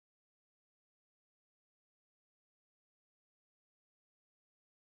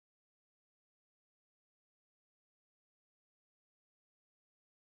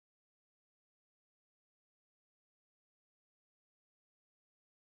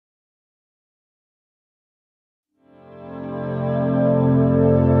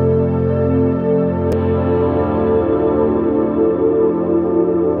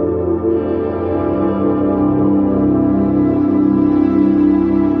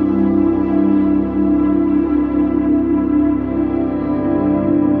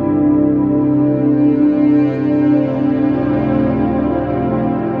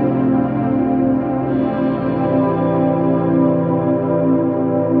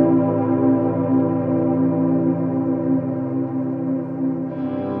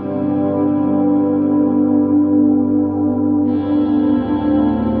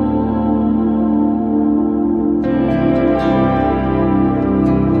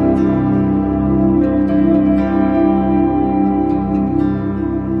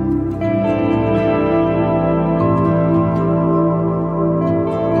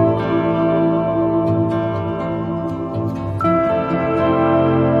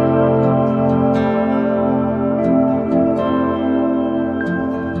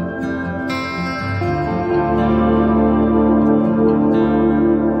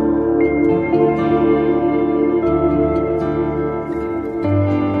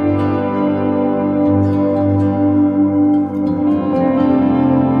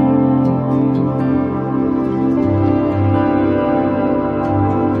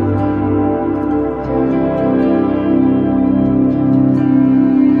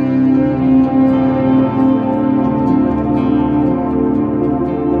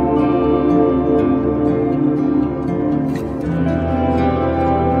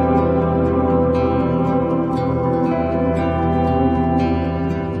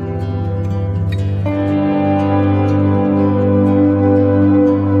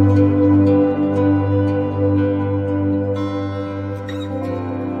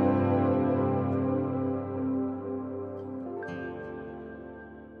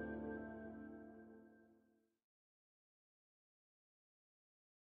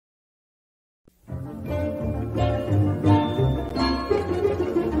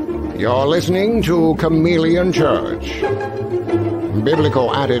You're listening to Chameleon Church.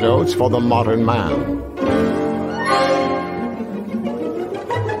 Biblical Antidotes for the Modern Man.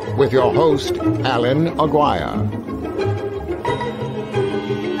 With your host, Allan Aguirre.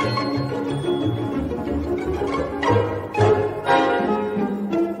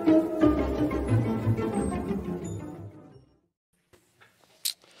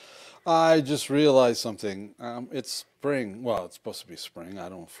 I just realized something. It's spring. Well, it's supposed to be spring. I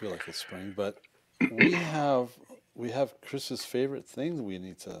don't feel like it's spring, but we have Kris's favorite thing we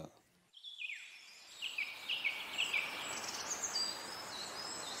need to.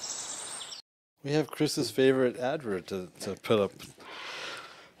 We have Kris's favorite advert to put up,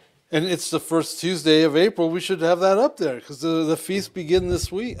 and it's the first Tuesday of April. We should have that up there because the feasts begin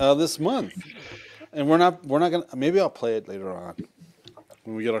this month, and we're not gonna. Maybe I'll play it later on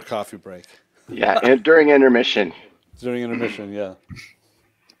when we get our coffee break. Yeah, and during intermission. During intermission, yeah.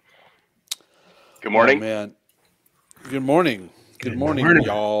 Good morning. Oh, man. Good morning. Good morning,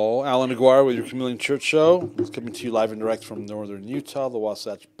 y'all. Allan Aguirre with your Chameleon Church Show. It's coming to you live and direct from northern Utah, the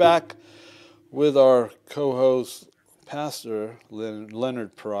Wasatch back, with our co-host, Pastor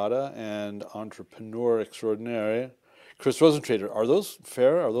Leonard Perata, and entrepreneur extraordinaire, Kris Rosentrater. Are those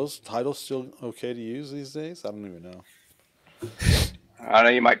fair? Are those titles still okay to use these days? I don't even know. I know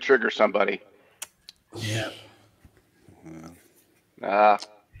you might trigger somebody. Yeah.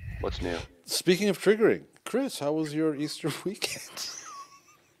 What's new? Speaking of triggering, Kris, how was your Easter weekend?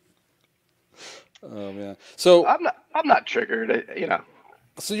 Oh man. So I'm not triggered, you know.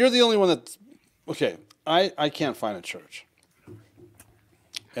 So you're the only one that's okay. I can't find a church.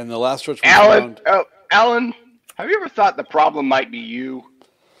 And the last church we found. Allan, have you ever thought the problem might be you?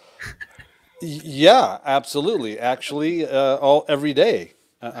 Yeah, absolutely. Actually, every day.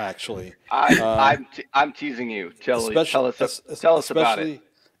 Actually, I'm teasing you. Tell us about it.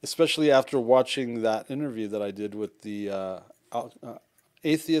 Especially after watching that interview that I did with the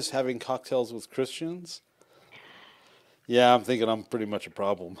atheists having cocktails with Christians. Yeah, I'm thinking I'm pretty much a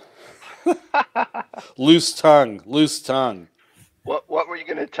problem. Loose tongue. What were you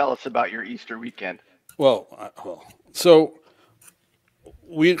going to tell us about your Easter weekend? So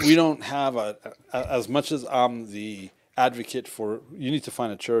we don't have as much as I'm the advocate for you need to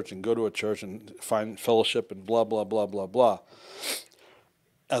find a church and go to a church and find fellowship and blah blah blah blah blah.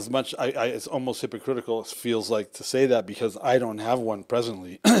 As much it's almost hypocritical, it feels like, to say that because I don't have one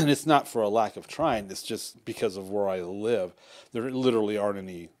presently. And it's not for a lack of trying, it's just because of where I live. There literally aren't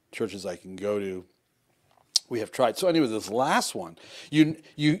any churches I can go to. We have tried. So anyway, this last one, you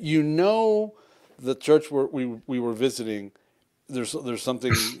know, the church where we were visiting, there's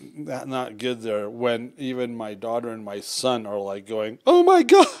something not good there when even my daughter and my son are like going, oh my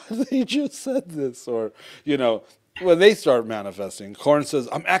God, they just said this, or, you know, when they start manifesting. Corn says,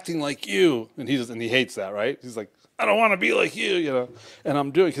 I'm acting like you, and he hates that, right? He's like, I don't want to be like you, you know, and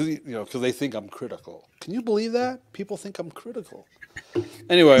I'm doing because they think I'm critical. Can you believe that? People think I'm critical.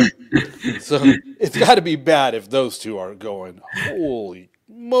 Anyway, so it's got to be bad if those two are going, holy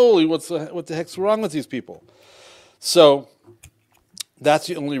moly, what the heck's wrong with these people? So that's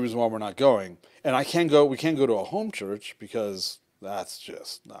the only reason why we're not going. And we can't go to a home church because that's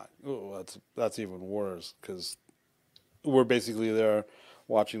just not. That's even worse because we're basically there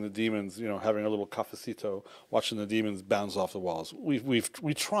watching the demons, you know, having a little cafecito, watching the demons bounce off the walls. We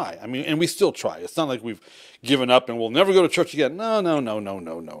try. I mean, and we still try. It's not like we've given up and we'll never go to church again. No.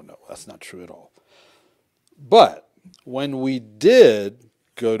 That's not true at all. But when we did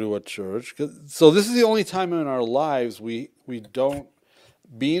go to a church, so this is the only time in our lives we don't.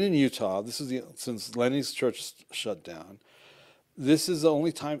 Being in Utah, since Lenny's church shut down, this is the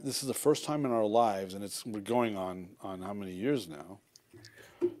only time. This is the first time in our lives, and we're going on how many years now,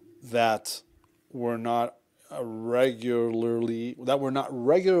 that we're not regularly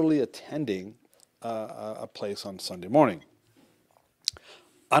attending a place on Sunday morning.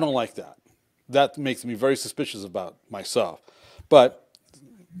 I don't like that. That makes me very suspicious about myself, but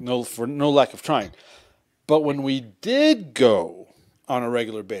for no lack of trying. But when we did go on a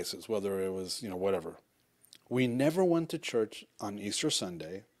regular basis, whether it was, you know, whatever, we never went to church on Easter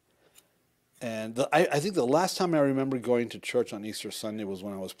Sunday. And I think the last time I remember going to church on Easter Sunday was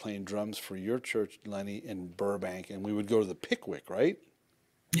when I was playing drums for your church, Lenny, in Burbank, and we would go to the Pickwick, right?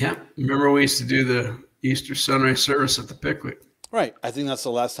 Yeah, remember we used to do the Easter sunrise service at the Pickwick. Right. I think that's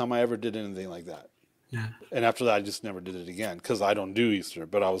the last time I ever did anything like that. Yeah. And after that, I just never did it again because I don't do Easter.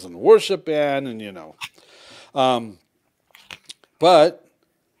 But I was in the worship band, and you know. But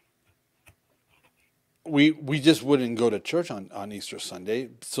we just wouldn't go to church on Easter Sunday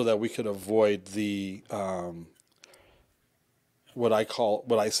so that we could avoid the what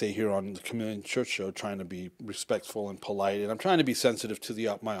I say here on the Chameleon Church Show, trying to be respectful and polite, and I'm trying to be sensitive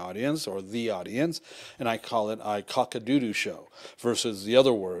to my audience or the audience, and I call it a cock-a-doodoo show versus the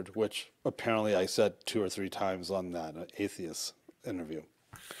other word, which apparently I said 2 or 3 times on that atheist interview.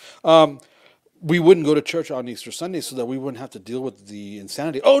 We wouldn't go to church on Easter Sunday so that we wouldn't have to deal with the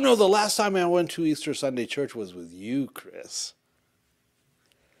insanity. Oh no, the last time I went to Easter Sunday church was with you, Kris.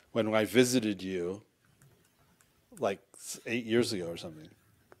 When I visited you, like 8 years ago or something.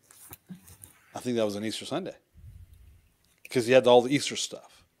 I think that was an Easter Sunday. Because you had all the Easter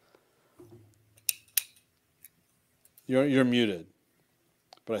stuff. You're muted.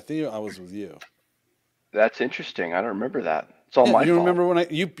 But I think I was with you. That's interesting. I don't remember that. It's all my fault. You remember when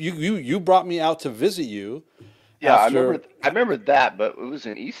you brought me out to visit you? Yeah, I remember that, but it was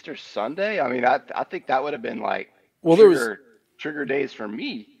an Easter Sunday. I mean, I think that would have been like trigger days for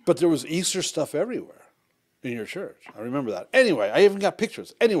me. But there was Easter stuff everywhere in your church. I remember that. Anyway, I even got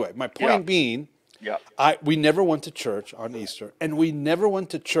pictures. Anyway, my point being, we never went to church on Easter, and we never went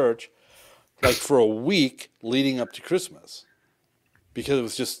to church like for a week leading up to Christmas, because it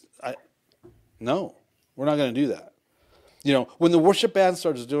was just no, we're not going to do that. You know, when the worship band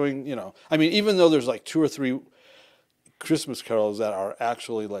starts doing, I mean, even though there's like 2 or 3 Christmas carols that are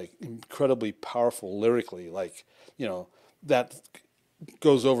actually like incredibly powerful lyrically, like, that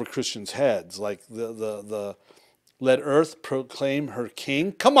goes over Christians' heads, like the let earth proclaim her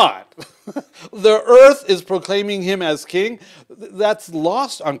king. Come on. The earth is proclaiming him as king. That's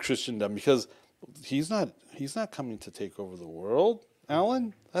lost on Christendom, because he's not coming to take over the world,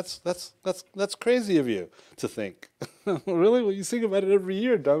 Allan. That's crazy of you to think. Really? Well, you sing about it every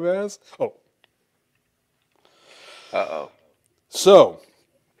year, dumbass. Oh. Uh-oh. So,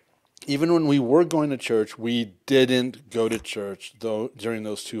 even when we were going to church, we didn't go to church during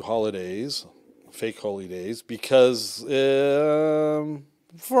those 2 holidays, fake holy days, because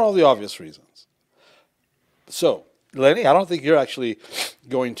for all the obvious reasons. So, Lenny, I don't think you're actually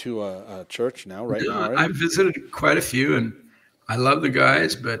going to a church now, right? No, now, right? I've visited quite a few, and I love the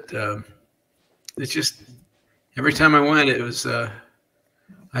guys, but it's just every time I went, it was it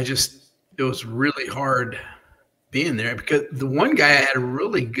was really hard being there, because the one guy I had a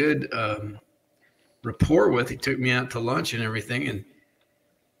really good rapport with. He took me out to lunch and everything, and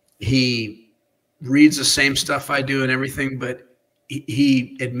he reads the same stuff I do and everything, but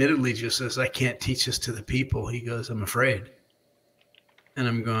he admittedly just says, I can't teach this to the people. He goes, I'm afraid. And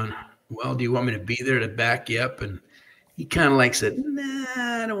I'm going, well, do you want me to be there to back you up? And he kind of like said,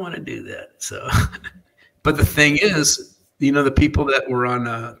 nah, I don't want to do that. So, but the thing is, the people that were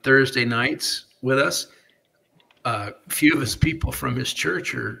on Thursday nights with us, a few of his people from his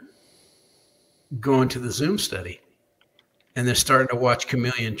church are going to the Zoom study, and they're starting to watch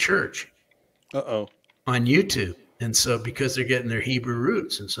Chameleon Church on YouTube. And so, because they're getting their Hebrew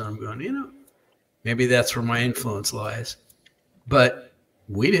roots, and so I'm going, maybe that's where my influence lies. But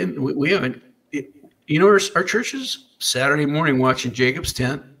we haven't, our church is Saturday morning watching Jacob's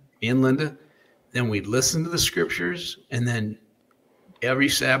Tent, me and Linda. Then we'd listen to the scriptures, and then every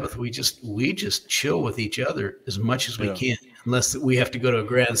Sabbath we just chill with each other as much as we can, unless we have to go to a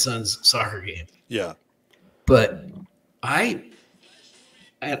grandson's soccer game. Yeah. But I'm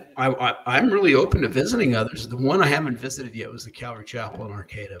really open to visiting others. The one I haven't visited yet was the Calvary Chapel in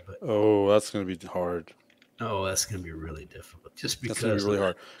Arcata. But that's going to be hard. Oh, that's going to be really difficult. Just because that's going to be really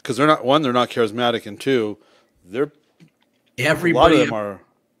hard, because they're not charismatic, and 2, everybody. A lot of them are.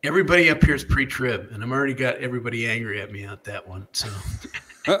 Everybody up here is pre-trib, and I'm already got everybody angry at me at that one. So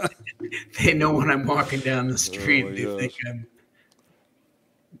they know when I'm walking down the street, they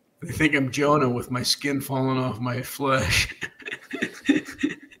think I'm Jonah with my skin falling off my flesh.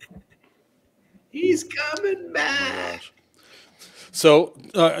 He's coming back. So,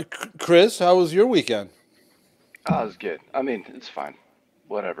 Kris, how was your weekend? Oh, it was good. I mean, it's fine.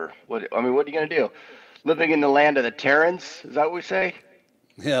 Whatever. What are you gonna do? Living in the land of the Terrans? Is that what we say?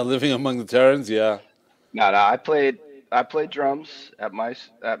 Yeah, living among the Terrans. Yeah. No. I played drums at my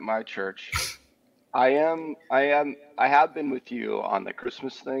church. I have been with you on the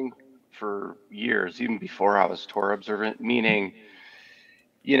Christmas thing for years, even before I was Torah observant. Meaning,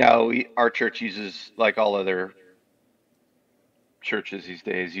 our church uses, like all other churches these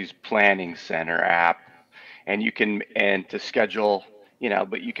days, use Planning Center app, and to schedule,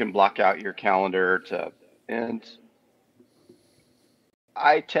 but you can block out your calendar and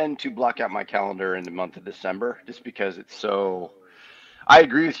I tend to block out my calendar in the month of December, just because I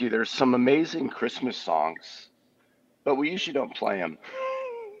agree with you. There's some amazing Christmas songs, but we usually don't play them.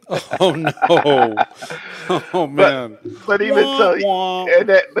 Oh no! Oh man! But even Wah, so, wah.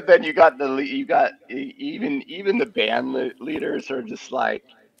 but then you got even the band leaders are just like,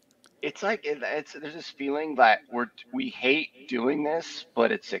 it's like it's there's this feeling that we hate doing this,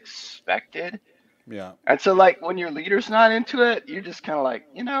 but it's expected. Yeah, And so, like, when your leader's not into it, you're just kind of like,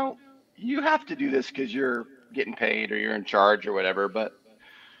 you have to do this because you're getting paid or you're in charge or whatever. But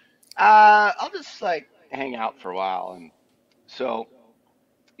I'll just like hang out for a while. And so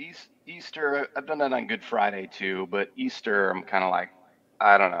Easter, I've done that on Good Friday too. But Easter, I'm kind of like,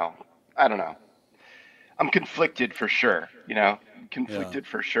 I don't know, I don't know. I'm conflicted for sure. yeah, Conflicted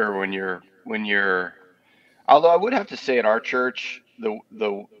for sure when you're. Although I would have to say at our church,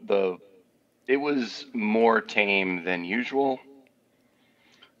 the it was more tame than usual,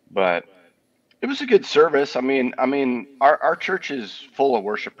 but it was a good service. I mean, our church is full of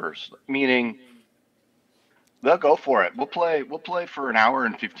worshipers, meaning they'll go for it. We'll play for an hour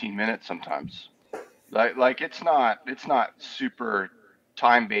and 15 minutes sometimes. Like it's not super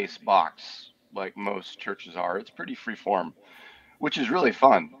time-based box like most churches are. It's pretty free form, which is really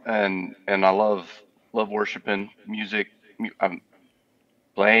fun. And I love worshiping music. I'm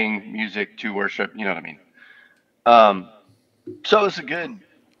playing music to worship. You know what I mean? Um, so it's a good.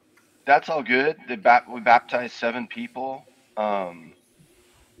 That's all good. We baptized 7 people. Um,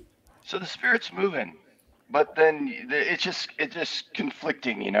 so the Spirit's moving, but then it's just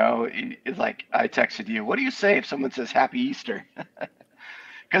conflicting. It's like I texted you. What do you say if someone says Happy Easter?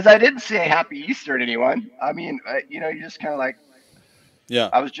 Because I didn't say Happy Easter to anyone. I mean, you're just kind of like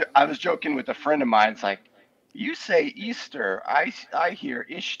yeah. I was joking with a friend of mine. It's like you say Easter, I hear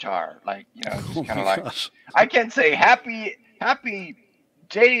Ishtar. Like just Oh kind my of like gosh! I can't say Happy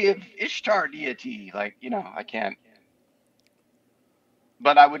Day of Ishtar deity. Like I can't.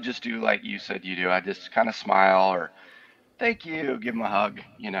 But I would just do like you said you do. I just kind of smile or thank you, give them a hug.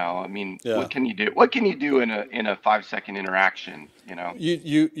 I mean, what Yeah, can you do? What can you do in a 5-second interaction?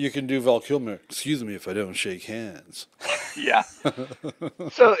 you can do Val Kilmer. Excuse me if I don't shake hands. Yeah.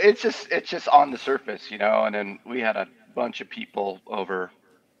 So it's just on the surface. And then we had a bunch of people over,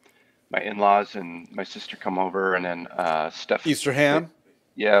 my in-laws and my sister come over, and then Steph. Easter ham.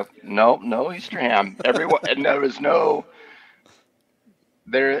 Yeah, no Easter ham. Everyone, and there was no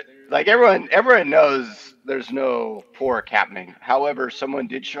there. Like everyone knows there's no pork happening. However, someone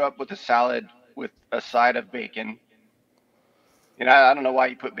did show up with a salad with a side of bacon. I don't know why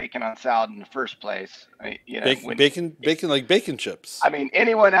you put bacon on salad in the first place. Bacon, bacon, bacon like bacon chips. I mean,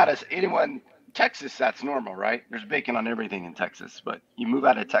 anyone Texas, that's normal, right? There's bacon on everything in Texas, but you move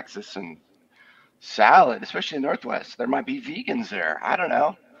out of Texas and salad, especially in the Northwest, there might be vegans there. I don't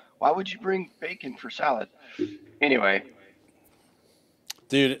know. Why would you bring bacon for salad? Anyway,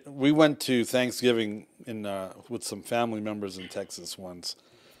 Dude, we went to Thanksgiving in with some family members in Texas once.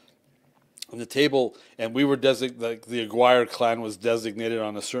 And the table, and we were like the Aguirre clan was designated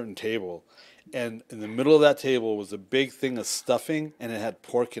on a certain table, and in the middle of that table was a big thing of stuffing, and it had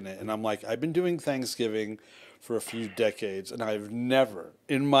pork in it. And I'm like, I've been doing Thanksgiving for a few decades, and I've never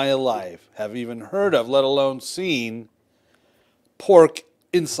in my life have even heard of, let alone seen, pork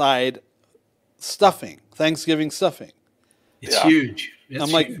inside stuffing, Thanksgiving stuffing. It's yeah, huge. It's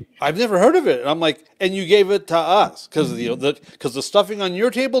I'm like, huge. I've never heard of it. And I'm like, and you gave it to us because the stuffing on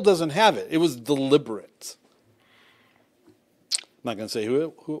your table doesn't have it. It was deliberate. I'm not gonna say who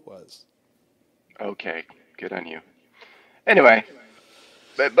it was. okay, good on you. Anyway,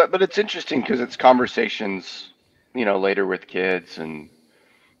 but it's interesting because it's conversations, later with kids, and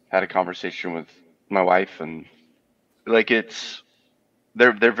had a conversation with my wife, and like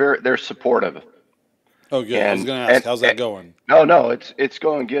they're supportive, Oh, good. I was and gonna and, ask, how's and that going? no, it's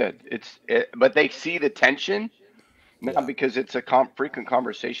going good. But they see the tension now Yeah, because it's a frequent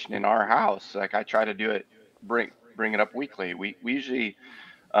conversation in our house. Like I try to do it, bring it up weekly. We usually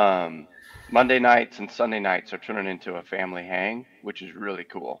um, Monday nights and Sunday nights are turning into a family hang, which is really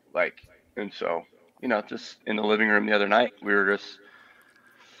cool. Like, and so just in the living room the other night, we were just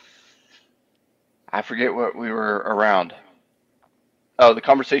I forget what we were around. Oh, the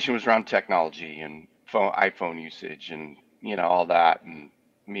conversation was around technology and iPhone usage and all that. And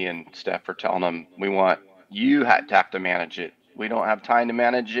me and Steph are telling them we want you to have to manage it. We don't have time to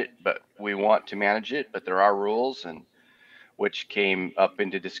manage it, but we want to manage it. But there are rules, and which came up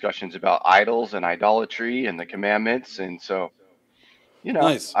into discussions about idols and idolatry and the commandments. And so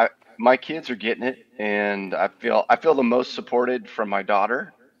nice, I my kids are getting it, and I feel the most supported from my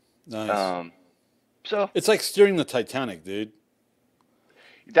daughter. nice. Um, so It's like steering the Titanic, dude.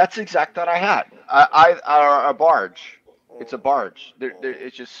 that's exact that I had. A barge. It's a barge.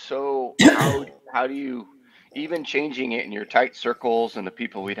 It's just so how do you even changing it in your tight circles and the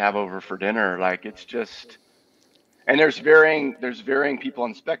people we'd have over for dinner, like it's just, and there's varying people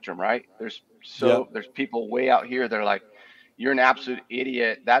on the spectrum, right? Yeah. There's people way out here. They're like, you're an absolute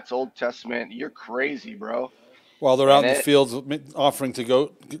idiot. That's Old Testament. You're crazy, bro. While they're out And in the it, fields offering to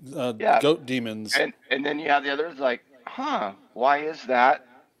yeah. goat demons. And then you have the others like, why is that?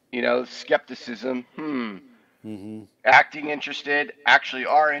 Skepticism. Acting interested, actually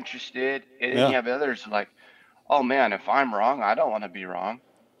are interested. And then you have others like, oh man, if I'm wrong, I don't want to be wrong.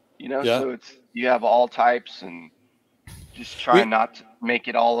 So you have all types, and just trying not to make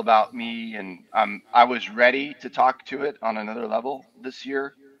it all about me. And I was ready to talk to it on another level this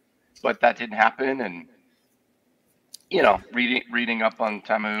year, but that didn't happen. And reading up on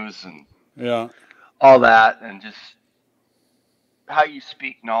Tammuz and all that, and just how you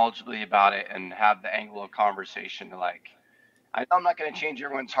speak knowledgeably about it and have the angle of conversation to, like, I know I'm not going to change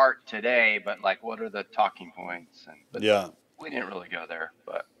everyone's heart today, but like, what are the talking points? But we didn't really go there,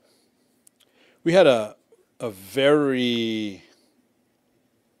 but we had a very,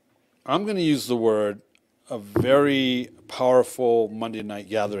 I'm going to use the word, a very powerful Monday night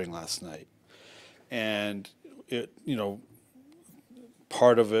gathering last night. And it,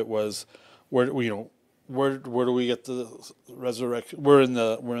 part of it was where do we get the resurrection? We're in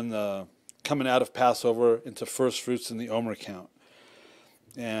the coming out of Passover into first fruits in the Omer count,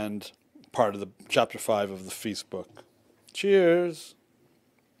 and part of the chapter 5 of the feast book. Cheers.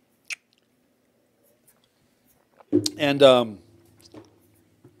 And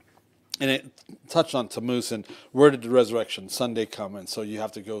it touched on Tammuz and where did the resurrection Sunday come? And so you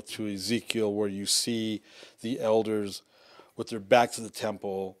have to go to Ezekiel, where you see the elders with their back to the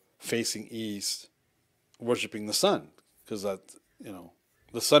temple, facing east, worshiping the sun, because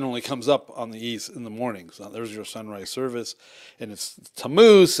the sun only comes up on the east in the morning. So there's your sunrise service, and it's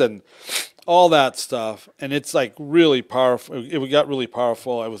Tammuz and all that stuff, and it's like really powerful. It got really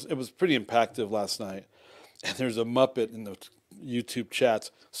powerful. It was pretty impactful last night. And there's a Muppet in the YouTube chats.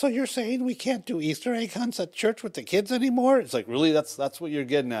 So you're saying we can't do Easter egg hunts at church with the kids anymore? It's like, really? That's what you're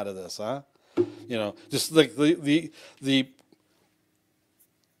getting out of this, huh? Just like the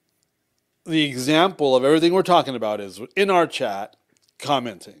example of everything we're talking about is in our chat,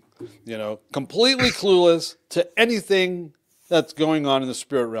 commenting, completely clueless to anything that's going on in the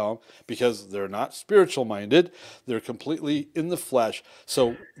spirit realm, because they're not spiritual minded. They're completely in the flesh.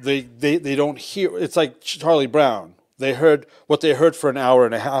 So they don't hear. It's like Charlie Brown. What they heard for an hour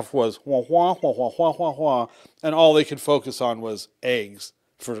and a half was wah, wah, wah, wah, wah, wah, wah, and all they could focus on was eggs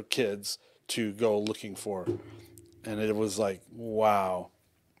for kids to go looking for. And it was like, wow.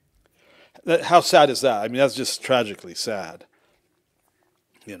 How sad is that? I mean, that's just tragically sad.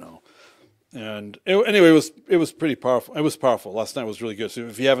 And anyway, it was pretty powerful. It was powerful. Last night was really good. So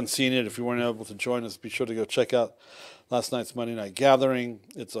if you haven't seen it, if you weren't able to join us, be sure to go check out last night's Monday night gathering.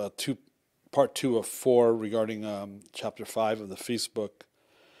 It's part 2 of 4 regarding chapter 5 of the feast book.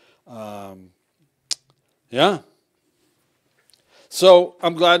 So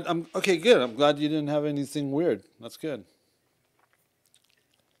I'm glad. Okay. Good. I'm glad you didn't have anything weird. That's good.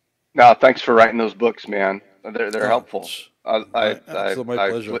 No, thanks for writing those books, man. They're helpful. My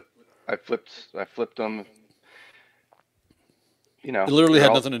pleasure. I flipped them. It literally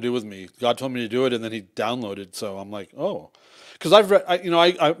had nothing to do with me. God told me to do it, and then He downloaded. So I'm like, oh, because I've read.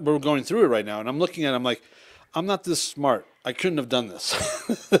 We're going through it right now, and I'm looking at it. I'm like, I'm not this smart. I couldn't have done this.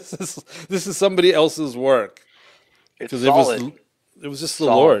 This is somebody else's work. It's solid. It was just the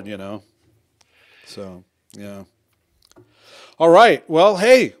Lord, So yeah. All right. Well,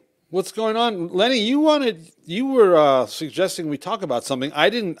 hey. What's going on, Lenny? You were suggesting we talk about something. I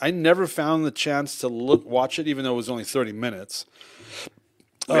never found the chance to watch it, even though it was only 30 minutes.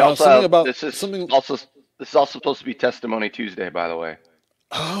 We also have, this is also supposed to be Testimony Tuesday, by the way.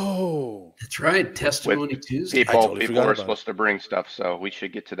 Oh, that's right, Testimony Tuesday. People are supposed to bring stuff, so we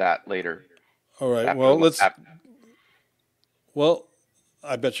should get to that later. All right. Well, Well,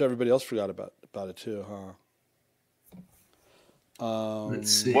 I bet you everybody else forgot about it too, huh?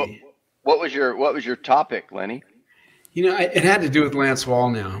 Let's see. What was your topic, Lenny? It had to do with Lance Wall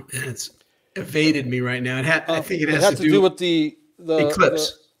now, and it's evaded me right now. I think it has to do with the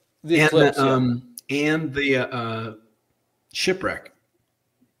eclipse, the eclipse, and the shipwreck,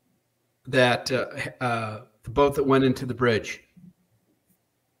 that the boat that went into the bridge.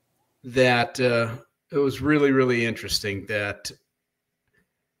 That it was really, really interesting that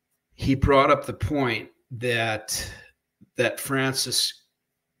he brought up the point that Francis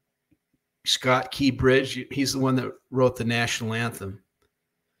Scott Key Bridge, he's the one that wrote the national anthem.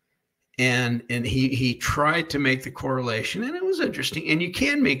 And he tried to make the correlation, and it was interesting. And you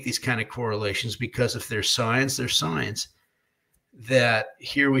can make these kind of correlations because if there's signs, there's signs that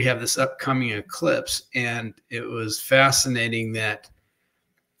here we have this upcoming eclipse. And it was fascinating that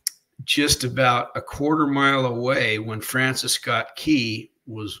just about a quarter mile away, when Francis Scott Key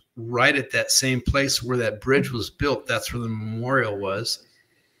was right at that same place where that bridge was built, that's where the memorial was.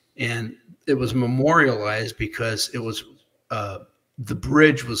 And it was memorialized because it was the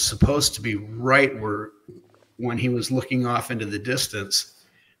bridge was supposed to be right where, when he was looking off into the distance,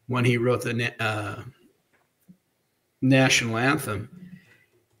 when he wrote the national anthem,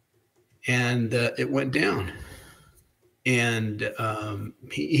 and it went down. And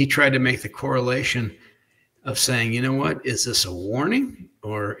he tried to make the correlation of saying, you know what, is this a warning,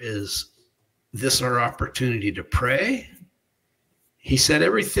 or is this our opportunity to pray? He said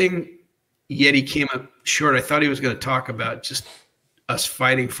everything, yet he came up short. I thought he was going to talk about just us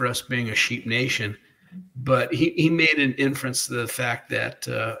fighting for us being a sheep nation, but he made an inference to the fact that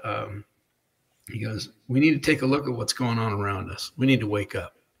he goes, we need to take a look at what's going on around us. We need to wake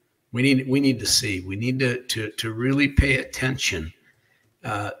up. We need to see. We need to really pay attention.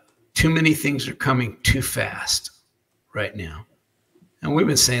 Too many things are coming too fast right now, and we've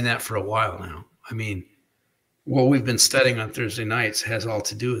been saying that for a while now. I mean, what we've been studying on Thursday nights has all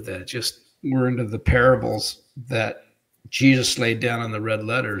to do with that. Just we're into the parables that Jesus laid down on the red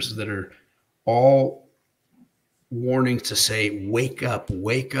letters that are all warnings to say, wake up,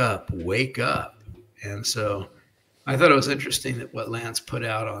 wake up, wake up. And so I thought it was interesting that what Lance put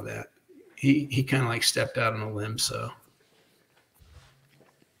out on that. He kind of like stepped out on a limb. So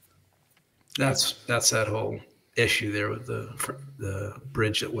that's that whole issue there with the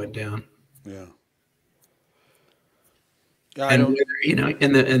bridge that went down. Yeah. And whether, you know,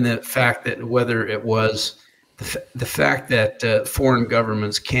 in the fact that whether it was the fact that foreign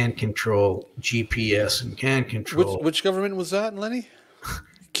governments can control GPS and can control which government was that, Lenny?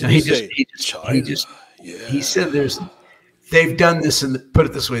 He said they've done this put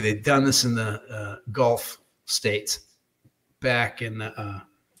it this way, they've done this in the Gulf states back in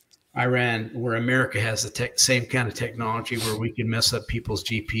Iran, where America has the same kind of technology where we can mess up people's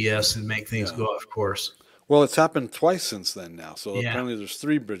GPS and make things go off course. Well, it's happened twice since then now. So apparently there's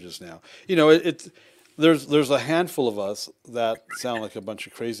 3 bridges now. You know, there's a handful of us that sound like a bunch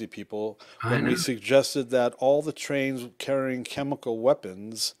of crazy people when we suggested that all the trains carrying chemical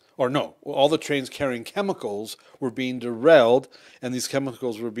weapons, or no, all the trains carrying chemicals were being derailed, and these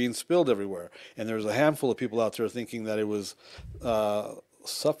chemicals were being spilled everywhere. And there's a handful of people out there thinking that it was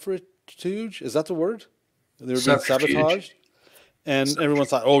subterfuge. Is that the word? They were being sabotaged. And everyone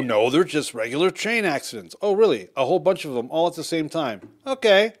thought, oh, no, they're just regular train accidents. Oh, really? A whole bunch of them all at the same time.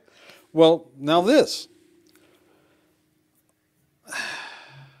 Okay. Well, now this.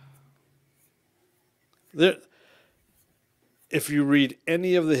 If you read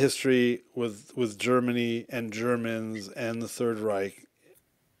any of the history with Germany and Germans and the Third Reich,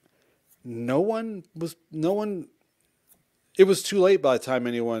 it was too late by the time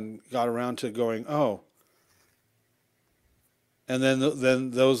anyone got around to going, oh. And then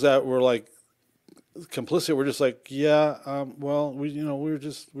those that were like complicit were just like, yeah, well, we're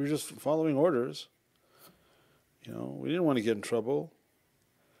just following orders. You know, we didn't want to get in trouble,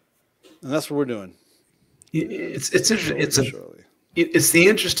 and that's what we're doing. It's interesting. It's the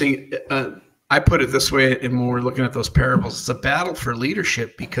interesting. I put it this way, and when we're looking at those parables, it's a battle for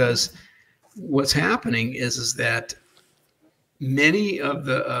leadership, because what's happening is that many of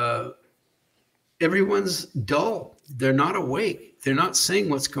the everyone's dull. They're not awake. They're not seeing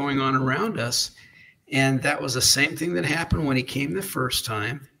what's going on around us. And that was the same thing that happened when he came the first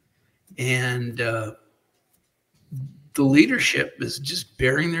time. And the leadership is just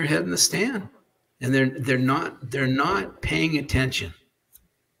burying their head in the sand, and they're not paying attention.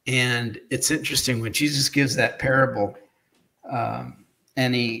 And it's interesting when Jesus gives that parable,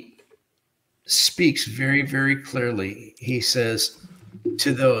 and he speaks very, very clearly. He says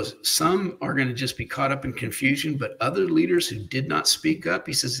to those, some are going to just be caught up in confusion, but other leaders who did not speak up,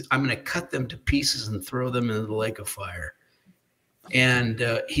 he says, I'm going to cut them to pieces and throw them into the lake of fire. And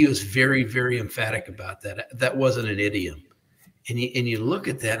he was very, very emphatic about that. That wasn't an idiom. And you look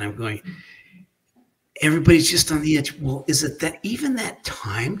at that, and I'm going, everybody's just on the edge. Well, is it that even that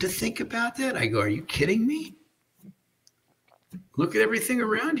time to think about that? I go, are you kidding me? Look at everything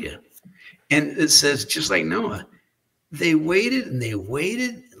around you. And it says, just like Noah, they waited and they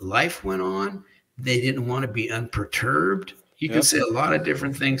waited. Life went on. They didn't want to be unperturbed. You can say a lot of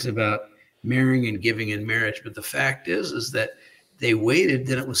different things about marrying and giving in marriage, but the fact is that they waited,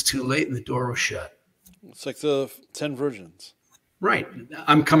 then it was too late and the door was shut. It's like the 10 virgins. Right.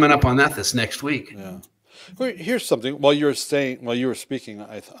 I'm coming up on that this next week. Yeah. Well, here's something. While you were speaking,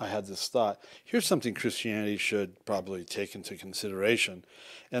 I had this thought. Here's something Christianity should probably take into consideration,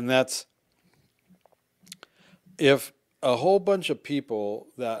 and that's if a whole bunch of people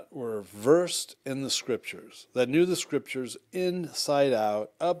that were versed in the scriptures, that knew the scriptures inside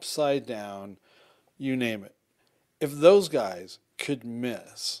out, upside down, you name it, if those guys could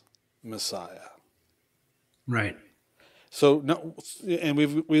miss Messiah. Right. So no, and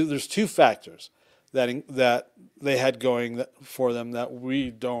there's two factors that they had going for them that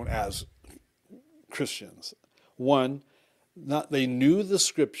we don't as Christians. One, they knew the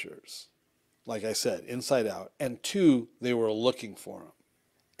scriptures, like I said, inside out, and two, they were looking for them,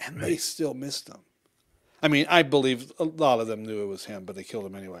 and they still missed them. I mean, I believe a lot of them knew it was him, but they killed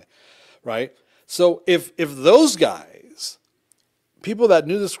him anyway, right? So if those guys, people that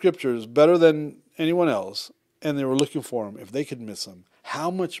knew the scriptures better than anyone else, and they were looking for him, if they could miss him, how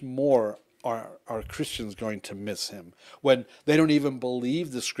much more are Christians going to miss him when they don't even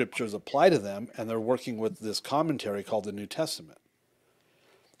believe the scriptures apply to them and they're working with this commentary called the New Testament?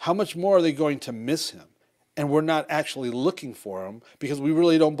 How much more are they going to miss him? And we're not actually looking for him because we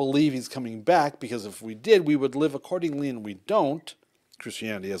really don't believe he's coming back, because if we did, we would live accordingly, and we don't,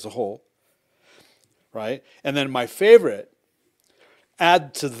 Christianity as a whole, right? And then my favorite,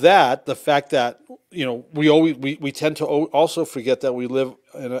 add to that the fact that, you know, we tend to also forget that we live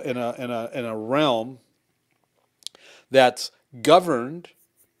in a realm that's governed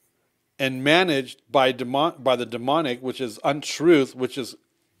and managed by the demonic, which is untruth, which is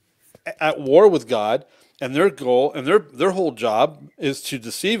at war with God, and their goal and their whole job is to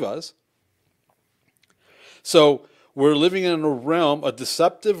deceive us. So we're living in a realm, a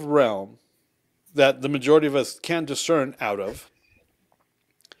deceptive realm, that the majority of us can't discern out of.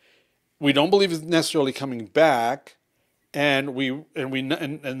 We don't believe he's necessarily coming back, and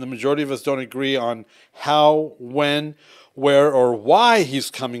the majority of us don't agree on how, when, where, or why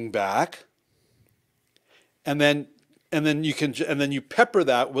he's coming back. And then you pepper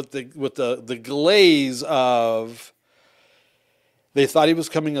that with the glaze of, they thought he was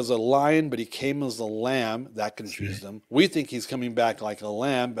coming as a lion, but he came as a lamb. That confused them. We think he's coming back like a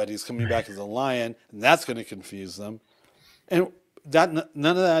lamb, but he's coming back as a lion, and that's going to confuse them. And that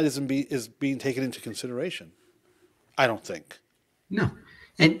none of that is being taken into consideration, I don't think. No,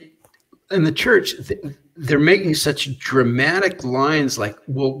 and in the church, they're making such dramatic lines like,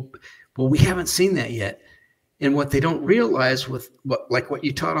 well, we haven't seen that yet. And what they don't realize with what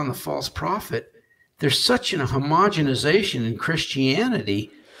you taught on the false prophet, there's such a homogenization in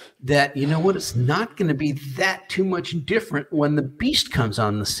Christianity that, you know what, it's not going to be that too much different when the beast comes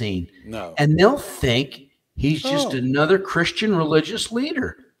on the scene. No. And they'll think he's just another Christian religious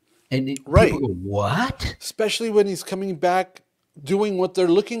leader. And people go, what? Especially when he's coming back doing what they're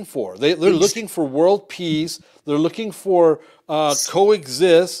looking for. They're looking for world peace. They're looking for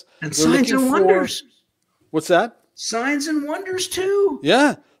coexist. And signs and wonders. What's that? Signs and wonders too.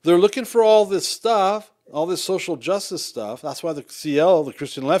 Yeah. They're looking for all this stuff, all this social justice stuff. That's why the CL, the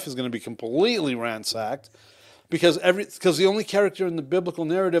Christian left, is going to be completely ransacked. Because the only character in the biblical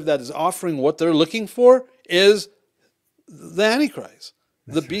narrative that is offering what they're looking for is the Antichrist,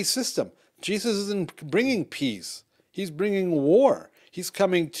 the beast system. Jesus isn't bringing peace. He's bringing war. He's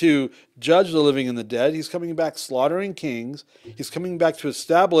coming to judge the living and the dead. He's coming back slaughtering kings. He's coming back to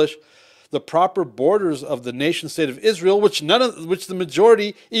establish the proper borders of the nation state of Israel, which the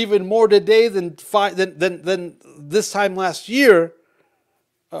majority, even more today than this time last year,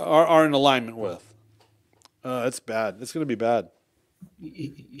 are in alignment with. It's bad. It's going to be bad.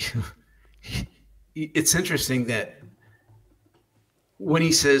 It's interesting that when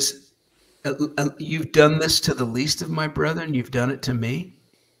he says, you've done this to the least of my brethren, you've done it to me.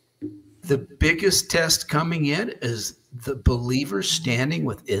 The biggest test coming yet is the believers standing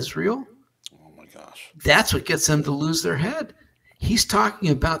with Israel. Oh my gosh. That's what gets them to lose their head. He's talking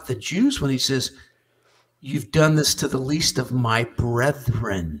about the Jews when he says, you've done this to the least of my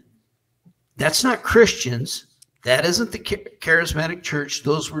brethren. That's not Christians. That isn't the charismatic church.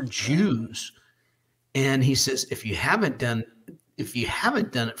 Those were Jews. And he says, if you haven't done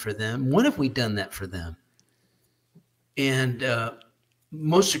it for them, when have we done that for them? And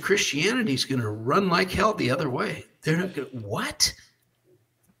most of Christianity is going to run like hell the other way. They're not going to, what?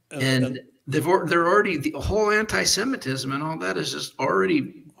 And they're already, the whole anti-Semitism and all that is just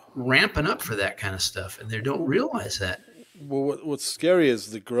already ramping up for that kind of stuff. And they don't realize that. Well, what's scary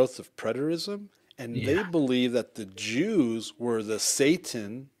is the growth of preterism, and they believe that the Jews were the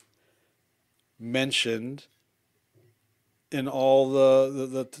Satan mentioned in all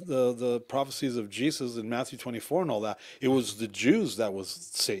the prophecies of Jesus in Matthew 24 and all that. It was the Jews that was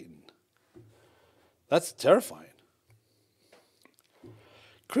Satan. That's terrifying.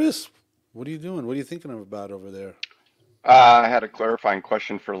 Kris, what are you doing? What are you thinking about over there? I had a clarifying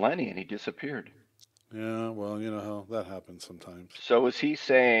question for Lenny, and he disappeared. Yeah, well, you know how that happens sometimes. So was he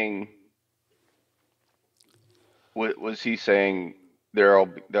saying? Was he saying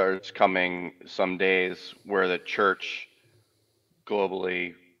there's coming some days where the church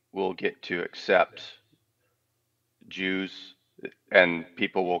globally will get to accept Jews and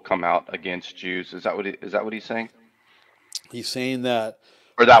people will come out against Jews? Is that what he's saying? He's saying that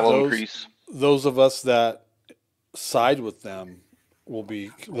Or that will increase? Those of us that side with them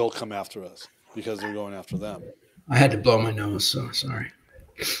they'll come after us because they're going after them. I had to blow my nose, so sorry.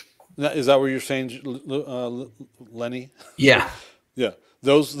 Is that what you're saying, Lenny? Yeah. Yeah.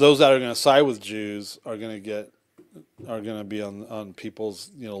 Those that are going to side with Jews are going to be on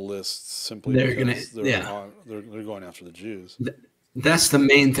people's lists simply because they're going after the Jews. That's the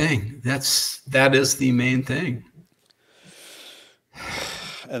main thing. That is the main thing.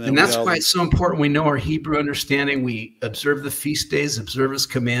 And that's why it's so important we know our Hebrew understanding. We observe the feast days, observe His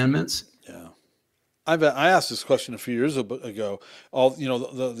commandments. Yeah, I asked this question a few years ago.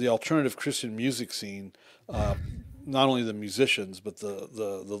 The alternative Christian music scene, not only the musicians but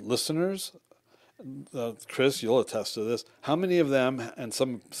the listeners. Kris, you'll attest to this. How many of them, and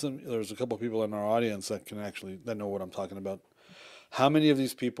some there's a couple of people in our audience that know what I'm talking about. How many of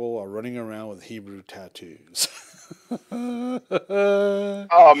these people are running around with Hebrew tattoos?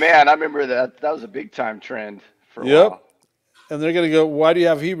 Oh man, I remember that. That was a big time trend for a while. And they're gonna go, "Why do you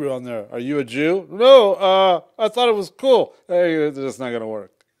have Hebrew on there? Are you a Jew?" No, I thought it was cool. Hey, it's not gonna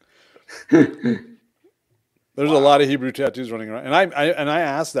work. There's a lot of Hebrew tattoos running around, and I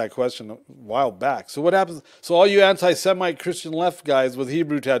asked that question a while back. So what happens? So all you anti-Semite Christian left guys with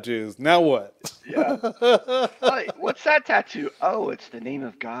Hebrew tattoos, now what? Yeah. What's that tattoo? Oh, it's the name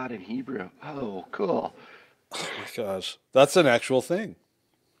of God in Hebrew. Oh, cool. Oh my gosh, that's an actual thing.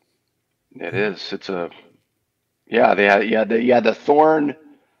 It is. It's a. Yeah, they had the thorn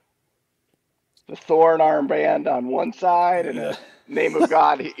armband on one side and a name of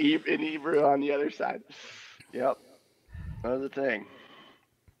God in Hebrew on the other side. Yep, that was the thing.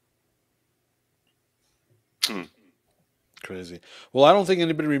 Crazy. Well, I don't think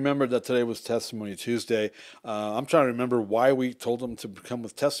anybody remembered that today was Testimony Tuesday. I'm trying to remember why we told them to come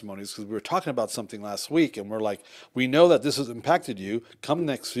with testimonies, because we were talking about something last week, and we're like, we know that this has impacted you. Come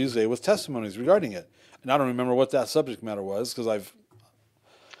next Tuesday with testimonies regarding it. And I don't remember what that subject matter was, because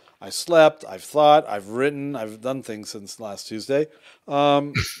I slept, I've thought, I've written, I've done things since last Tuesday.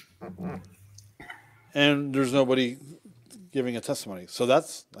 And there's nobody giving a testimony. So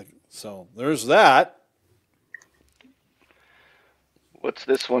there's that. What's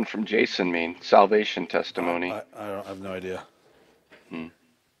this one from Jason mean? Salvation testimony. I have no idea.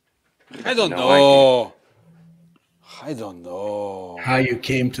 I don't know. I don't know. How you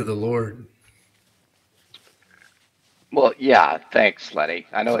came to the Lord. Well, yeah, thanks, Lenny.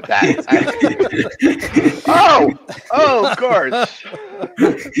 I know what that is. Oh, of course.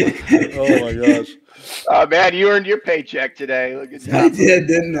 Oh, my gosh. Oh, man, you earned your paycheck today. Look at that. I did,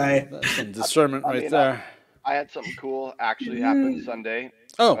 didn't I? That's some discernment there. I had something cool actually happen Sunday.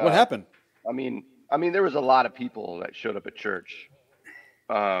 Oh, what happened? I mean, there was a lot of people that showed up at church.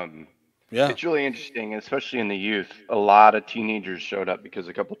 Yeah. It's really interesting, especially in the youth. A lot of teenagers showed up because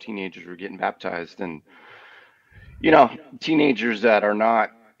a couple teenagers were getting baptized, and teenagers that are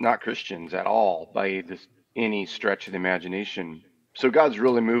not Christians at all by any stretch of the imagination. So God's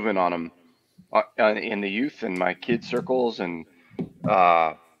really moving on them in the youth and my kid circles, and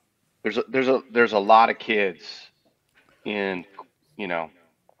there's a lot of kids in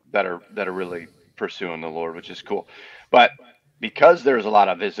that are really pursuing the Lord, which is cool. But because there's a lot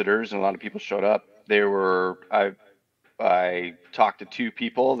of visitors and a lot of people showed up, I talked to two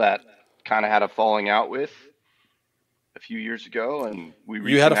people that kind of had a falling out with a few years ago, and we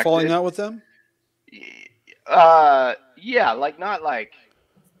reconnected. You had a falling out with them? Yeah, not like.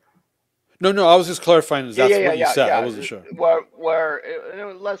 No, I was just clarifying. That's what you said. I wasn't sure. Where it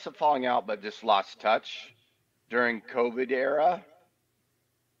was less of falling out, but just lost touch during COVID era.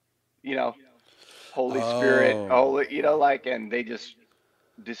 Holy Spirit, and they just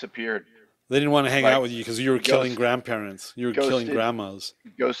disappeared. They didn't want to hang out with you because you were killing grandparents. You were killing grandmas.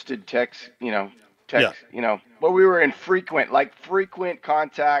 Ghosted text, text, Well, we were in frequent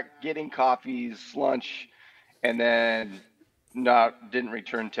contact, getting coffees, lunch, and then didn't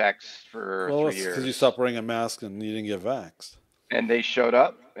return texts for 3 years. Because you stopped wearing a mask and you didn't get vaxxed. And they showed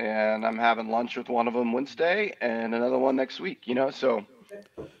up and I'm having lunch with one of them Wednesday and another one next week. So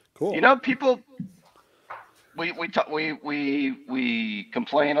Cool. people, we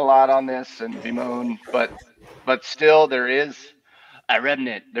complain a lot on this and bemoan, but still there is a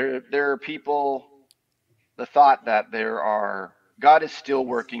remnant. There are people. The thought that God is still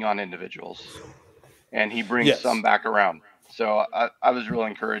working on individuals, and He brings some Yes. back around. So I was real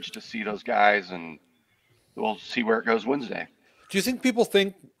encouraged to see those guys, and we'll see where it goes Wednesday. Do you think people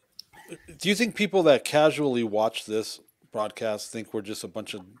that casually watch this broadcast think we're just a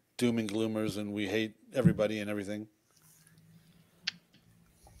bunch of doom and gloomers and we hate everybody and everything? Do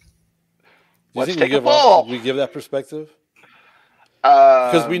you Let's think take a poll. we give that perspective?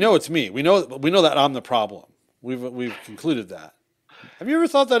 Because we know it's me. We know that I'm the problem. We've concluded that. Have you ever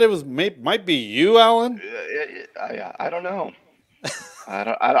thought that it might be you, Allan? I don't know.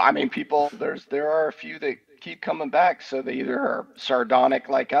 I mean, people. There are a few that keep coming back, so they either are sardonic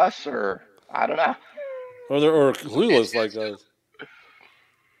like us, or I don't know, or clueless like us.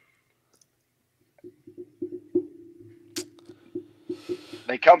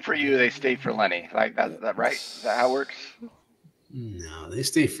 They come for you, they stay for Lenny. Like that right? Is that how it works? No, they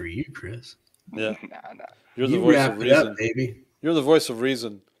stay for you, Kris. Yeah. No. You're the You voice wrap of it reason. up, baby. You're the voice of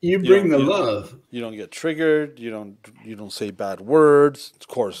reason. You bring the love. You don't get triggered. You don't say bad words,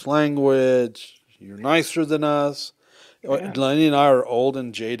 coarse language. You're nicer than us. Yeah. Lenny and I are old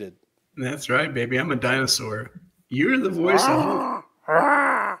and jaded. That's right, baby. I'm a dinosaur. You're the voice of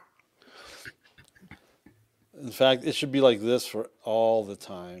hope. In fact, it should be like this for all the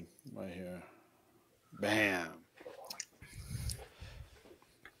time, right here. Bam.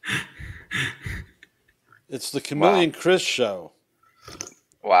 It's the Chameleon Kris show.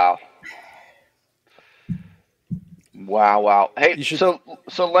 Wow. Hey, so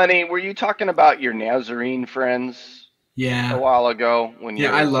Lenny, were you talking about your Nazarene friends? Yeah. A while ago when you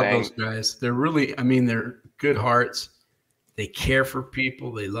I love those guys. They're really, they're good hearts. They care for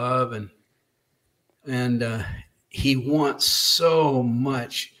people. They love and he wants so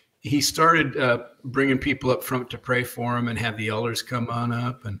much. He started bringing people up front to pray for him and have the elders come on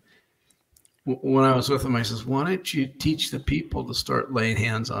up. And when I was with him, I says, "Why don't you teach the people to start laying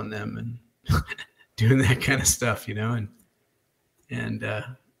hands on them and doing that kind of stuff, And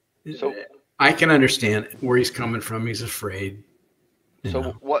so I can understand where he's coming from. He's afraid.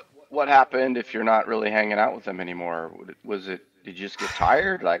 So what happened if you're not really hanging out with them anymore? Did you just get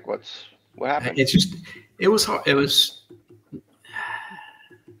tired? Like what happened? It was hard. It was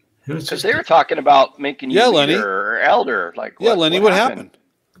because they were talking about making you leader or elder. Like Lenny, what happened?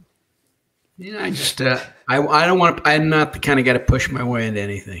 I just I don't want to. I'm not the kind of guy to push my way into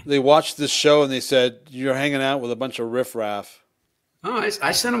anything. They watched this show and they said you're hanging out with a bunch of riffraff. Oh,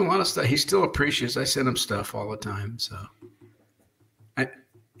 I sent him a lot of stuff. He still appreciates. I send him stuff all the time. So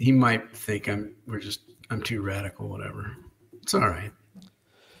he might think I'm too radical, whatever. It's all right.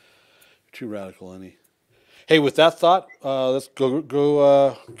 Too radical, Lenny. Hey, with that thought, let's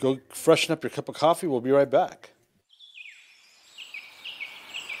go freshen up your cup of coffee. We'll be right back.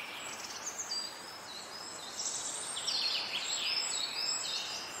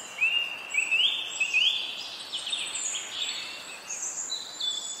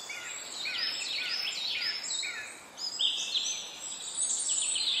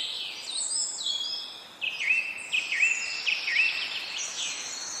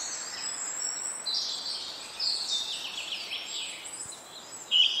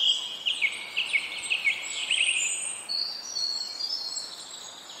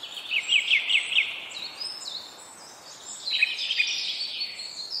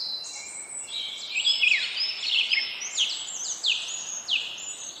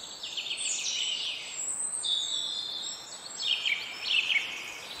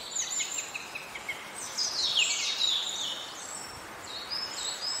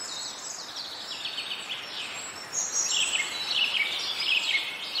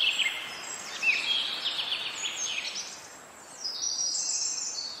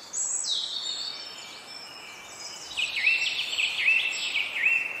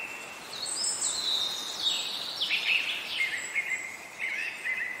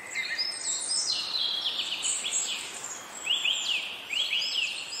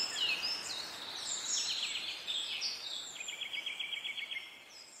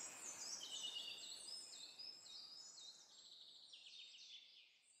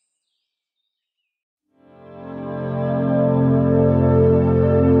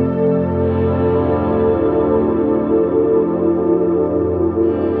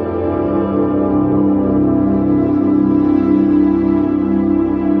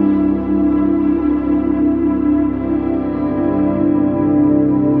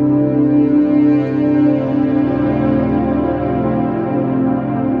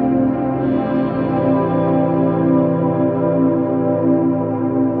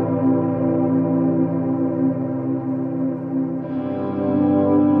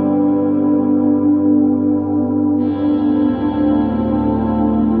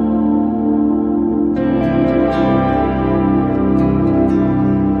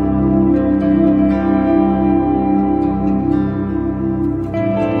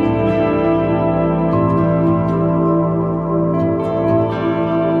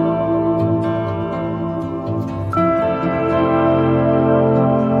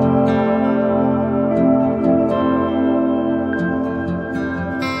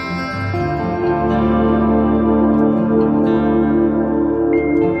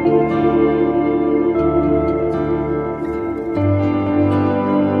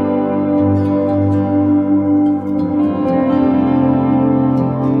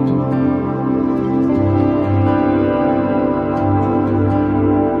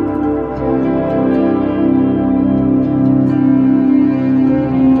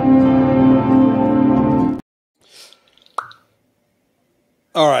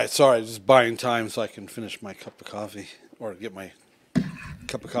 sorry, just buying time so I can finish my cup of coffee or get my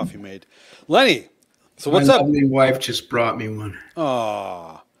cup of coffee made. Lenny, so what's My up? lovely wife just brought me one.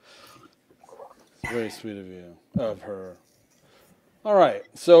 Aw, very sweet of her. All right,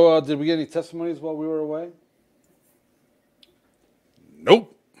 so did we get any testimonies while we were away?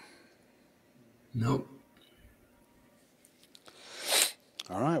 Nope. Nope.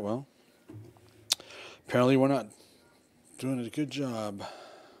 All right, well, apparently we're not doing a good job.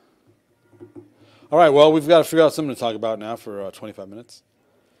 All right, well, we've got to figure out something to talk about now for 25 minutes.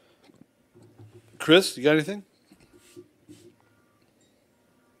 Kris, you got anything?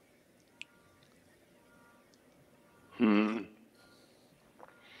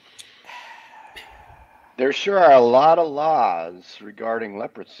 There sure are a lot of laws regarding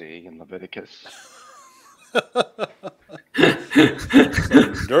leprosy in Leviticus.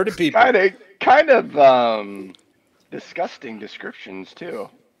 Dirty people. Kind of disgusting descriptions too,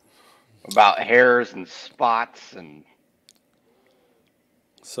 about hairs and spots and.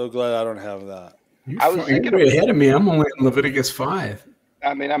 So glad I don't have that. You're way ahead of me. I'm only in Leviticus 5.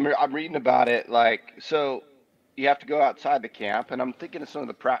 I mean, I'm reading about it like so. You have to go outside the camp, and I'm thinking of some of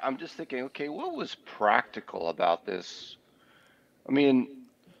the. I'm just thinking, okay, what was practical about this? I mean,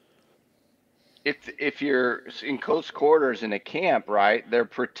 if you're in close quarters in a camp, right? They're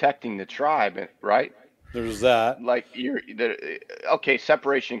protecting the tribe, right? There's that. Like okay,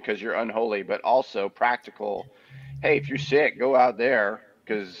 separation because you're unholy, but also practical. Hey, if you're sick, go out there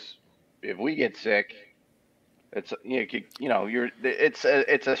because if we get sick, it's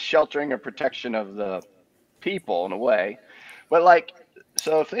it's a sheltering or protection of the people in a way. But like,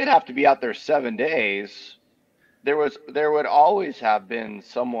 so if they'd have to be out there 7 days, there would always have been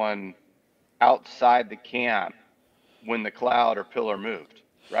someone outside the camp when the cloud or pillar moved,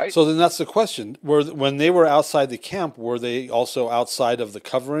 right? So then that's the question. When they were outside the camp, were they also outside of the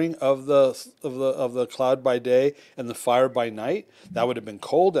covering of the cloud by day and the fire by night? That would have been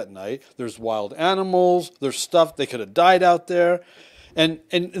cold at night. There's wild animals. There's stuff. They could have died out there. And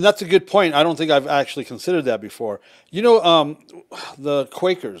that's a good point. I don't think I've actually considered that before. You know, the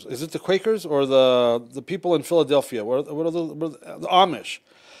Quakers. Is it the Quakers or the people in Philadelphia? What are the Amish?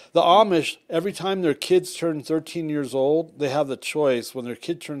 The Amish, every time their kids turn 13 years old, they have the choice. When their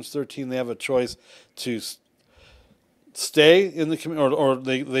kid turns 13, they have a choice to stay in the community or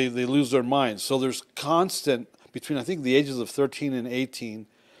they lose their minds. So there's constant between I think the ages of 13 and 18.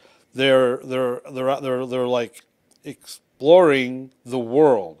 They're like exploring the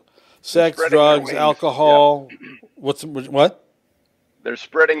world, sex, drugs, alcohol. Yeah. What? They're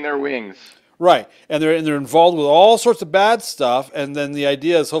spreading their wings. Right, and they're involved with all sorts of bad stuff, and then the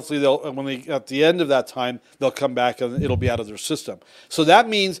idea is hopefully at the end of that time they'll come back and it'll be out of their system. So that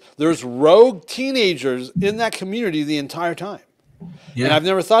means there's rogue teenagers in that community the entire time. Yeah. And I've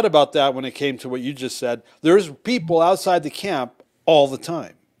never thought about that when it came to what you just said. There's people outside the camp all the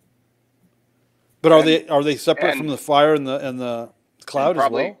time. But are they separate from the fire and the cloud as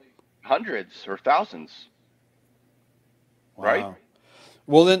well? Hundreds or thousands. Wow. Right?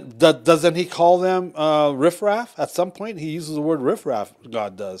 Well, then, doesn't he call them riffraff? At some point, he uses the word riffraff,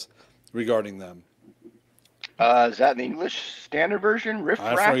 God does, regarding them. Is that in the English Standard Version,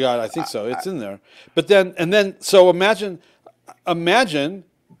 riffraff? I forgot. I think so. It's in there. But then, so imagine.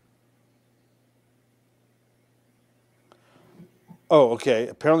 Oh, okay.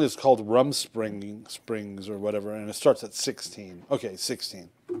 Apparently, it's called Rum Springs or whatever, and it starts at 16. Okay, 16.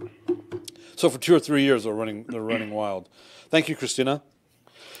 So for 2 or 3 years, they're running wild. Thank you, Christina.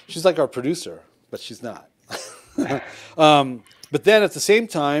 She's like our producer, but she's not. But then at the same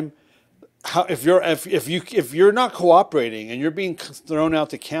time, if you're not cooperating and you're being thrown out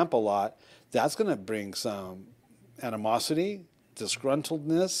to camp a lot, that's going to bring some animosity,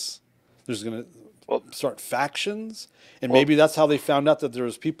 disgruntledness. There's going to start factions, and maybe that's how they found out that there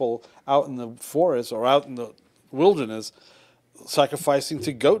was people out in the forest or out in the wilderness sacrificing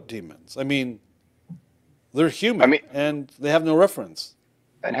to goat demons. I mean, they're human, and they have no reference.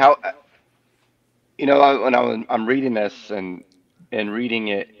 And how, when I'm reading this and reading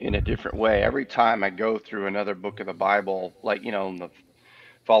it in a different way, every time I go through another book of the Bible, like, in the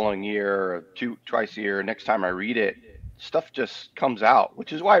following year or twice a year, next time I read it, stuff just comes out,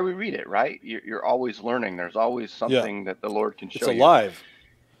 which is why we read it, right? You're always learning. There's always something that the Lord can show you. It's alive.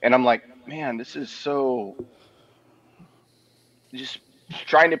 And I'm like, man, this is so just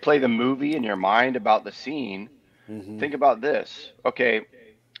trying to play the movie in your mind about the scene. Mm-hmm. Think about this. Okay,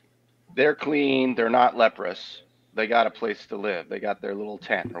 they're clean. They're not leprous. They got a place to live. They got their little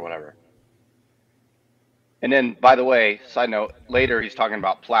tent or whatever. And then, by the way, side note, later he's talking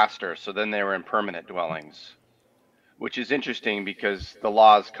about plaster. So then they were in permanent dwellings. which is interesting because the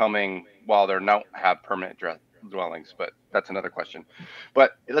law is coming while they don't have permanent dwellings, but that's another question.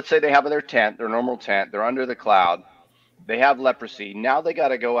 But let's say they have their tent, their normal tent, they're under the cloud, they have leprosy. Now they got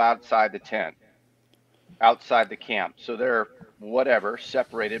to go outside the tent, outside the camp. So they're whatever,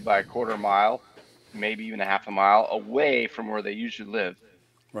 separated by a quarter mile, maybe even a half a mile away from where they usually live.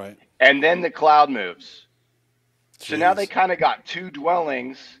 Right. And then the cloud moves. Jeez. So now they kind of got two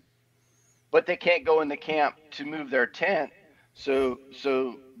dwellings, but they can't go in the camp to move their tent. So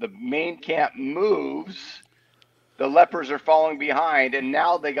the main camp moves, the lepers are falling behind, and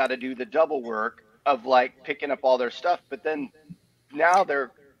now they got to do the double work of like picking up all their stuff. But then now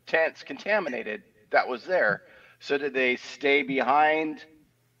their tent's contaminated that was there. So did they stay behind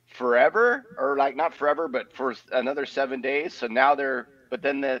forever, or like not forever, but for another 7 days? So now but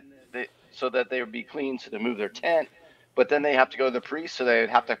then so that they would be clean, so they move their tent. But then they have to go to the priest, so they'd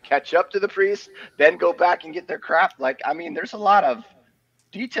have to catch up to the priest, then go back and get their crap. Like, I mean, there's a lot of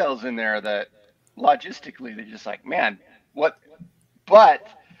details in there that logistically they're just like, man, what? But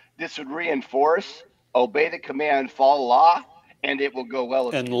this would reinforce, obey the command, follow the law, and it will go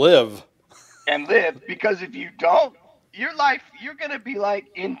well. And live. And live, because if you don't, your life, you're going to be like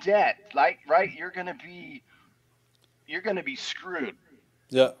in debt, like, right? You're going to be screwed.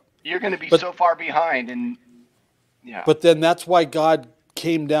 Yeah. You're going to be so far behind, and yeah. But then that's why God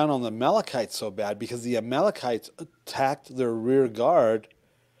came down on the Amalekites so bad, because the Amalekites attacked their rear guard,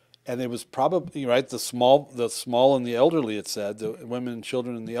 and it was probably right the small and the elderly. It said the women and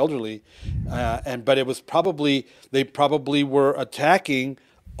children and the elderly, but it was they probably were attacking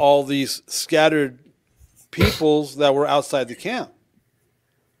all these scattered peoples that were outside the camp,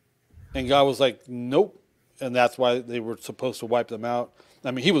 and God was like, nope, and that's why they were supposed to wipe them out. I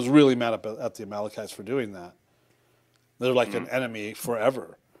mean, he was really mad at the Amalekites for doing that. They're like an enemy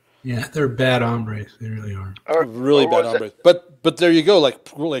forever. Yeah, they're bad hombres. They really are. Really bad hombres. But there you go.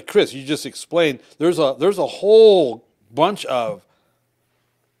 Like Kris, you just explained. There's a whole bunch of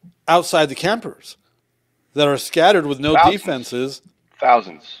outside the campers that are scattered with no defenses.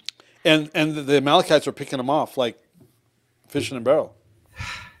 Thousands. And the Amalekites are picking them off like fish in a barrel.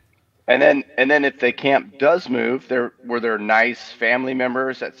 And then if the camp does move, were there nice family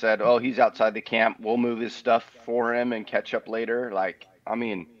members that said, "Oh, he's outside the camp. We'll move his stuff for him and catch up later." Like, I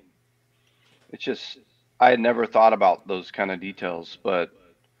mean, it's just, I had never thought about those kind of details, but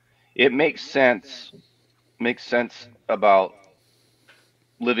it makes sense. Makes sense about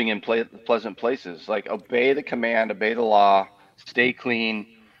living in pleasant places. Like, obey the command, obey the law, stay clean.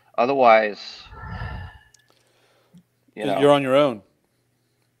 Otherwise, you're on your own.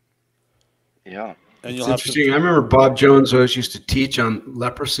 Yeah. And it's interesting. I remember Bob Jones always used to teach on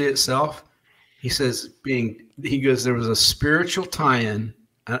leprosy itself. He says there was a spiritual tie-in.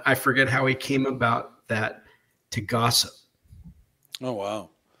 I forget how he came about that, to gossip. Oh, wow.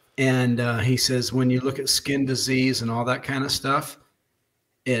 And he says, when you look at skin disease and all that kind of stuff,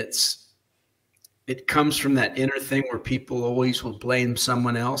 it comes from that inner thing where people always will blame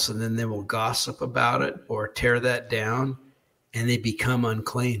someone else, and then they will gossip about it or tear that down, and they become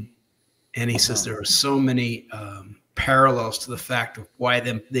unclean. And he says there are so many parallels to the fact of why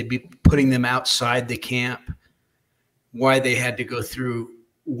they'd be putting them outside the camp, why they had to go through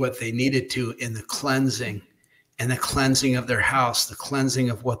what they needed to in the cleansing, and the cleansing of their house, the cleansing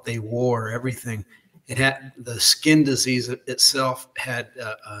of what they wore, everything. It had the skin disease itself had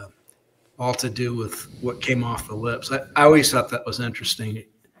all to do with what came off the lips. I always thought that was interesting.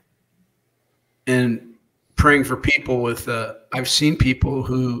 And praying for people with, I've seen people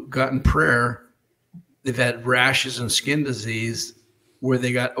who got in prayer, they've had rashes and skin disease where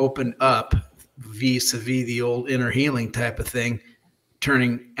they got opened up vis-a-vis the old inner healing type of thing,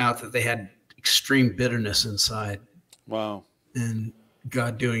 turning out that they had extreme bitterness inside. Wow. And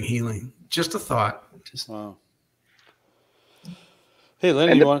God doing healing. Just a thought. Wow. Hey,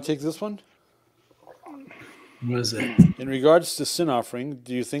 Lenny, you want to take this one? What is it? In regards to sin offering,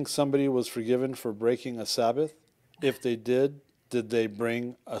 do you think somebody was forgiven for breaking a Sabbath? If they did they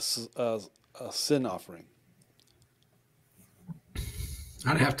bring a sin offering?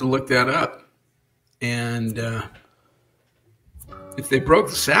 I'd have to look that up. And if they broke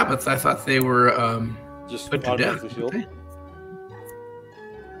the Sabbath, I thought they were just put to death.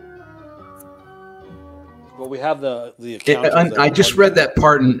 Well, we have the account. I just read that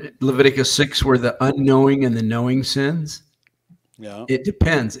part in Leviticus 6 where the unknowing and the knowing sins. Yeah. It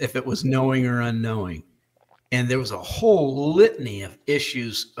depends if it was knowing or unknowing. And there was a whole litany of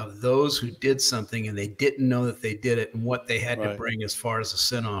issues of those who did something and they didn't know that they did it and what they had to bring as far as a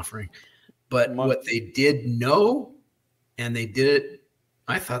sin offering. But what they did know and they did it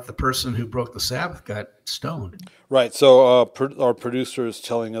I thought the person who broke the Sabbath got stoned. Right. So our producer is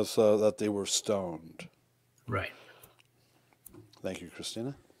telling us that they were stoned. Right. Thank you,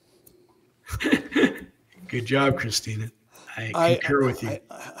 Christina. Good job, Christina. I concur with you.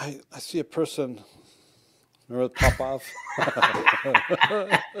 I see a person. Remember Popov?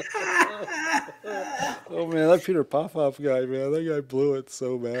 Oh man, that Peter Popov guy, man, that guy blew it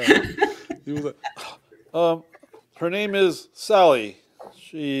so bad. He was like, her name is Sally.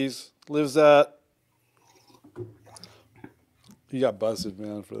 She's lives at. He got busted,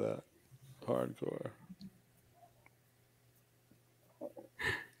 man, for that. Hardcore.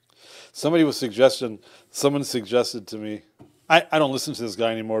 Someone suggested to me. I don't listen to this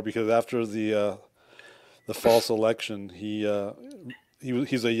guy anymore because after the false election, he's a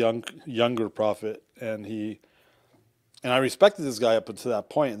younger prophet, and I respected this guy up until that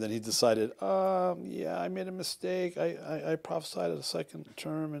point, and then he decided, yeah, I made a mistake. I prophesied a second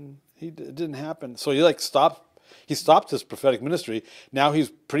term, and it didn't happen. So he stopped his prophetic ministry. Now he's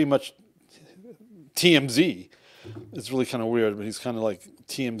pretty much TMZ. It's really kind of weird, but he's kind of like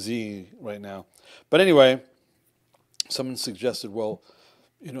TMZ right now. But anyway, someone suggested, well,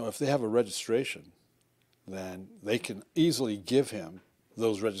 if they have a registration, then they can easily give him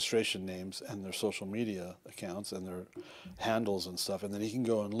those registration names and their social media accounts and their handles and stuff, and then he can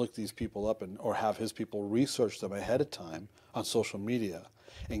go and look these people up or have his people research them ahead of time on social media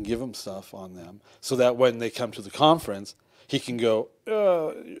and give them stuff on them so that when they come to the conference, he can go,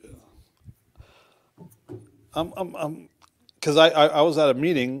 because I was at a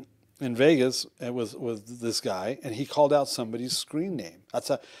meeting in Vegas with this guy, and he called out somebody's screen name.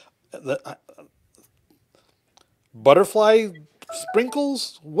 Butterfly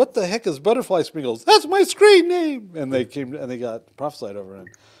Sprinkles? What the heck is Butterfly Sprinkles? That's my screen name. And they came and they got prophesied over him.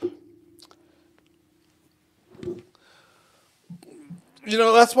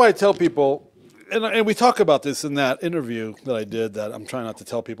 That's why I tell people, and we talk about this in that interview that I did that I'm trying not to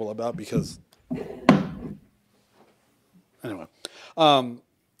tell people about because, anyway,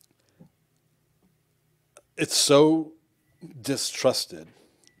 it's so distrusted.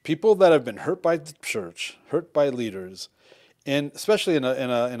 People that have been hurt by the church, hurt by leaders, and especially in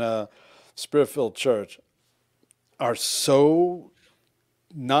a spirit-filled church, are so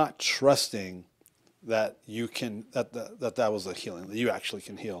not trusting that you can that was a healing, that you actually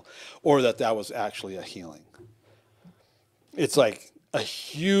can heal, or that was actually a healing. It's like a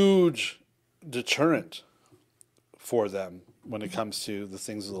huge deterrent for them when it comes to the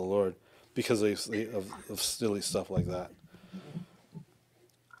things of the Lord because of silly stuff like that.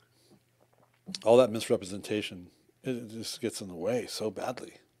 All that misrepresentation, it just gets in the way so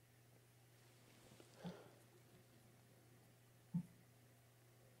badly.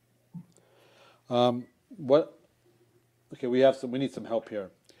 What? Okay, we need some help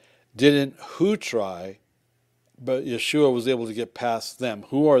here. Didn't who try, but Yeshua was able to get past them.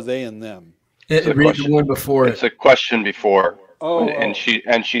 Who are they and them? Read the one before. It's a question before. And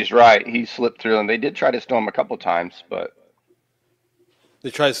she's right. He slipped through, and they did try to stone him a couple times, but they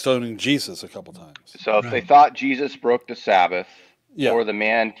tried stoning Jesus a couple times. So if they thought Jesus broke the Sabbath, or the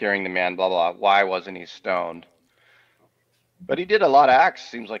man carrying the man, blah, blah, why wasn't he stoned? But he did a lot of acts.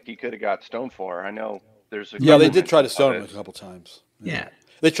 Seems like he could have got stoned for. I know there's a they did try to stone him a couple times. Yeah.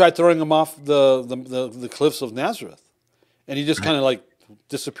 They tried throwing him off the cliffs of Nazareth, and he just kind of like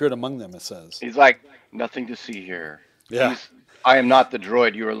disappeared among them. It says he's like, nothing to see here. Yeah. I am not the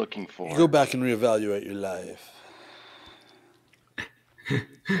droid you were looking for. Go back and reevaluate your life.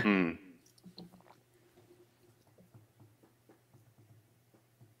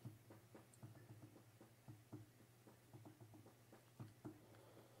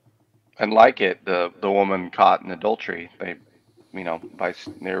 And like it, the woman caught in adultery, they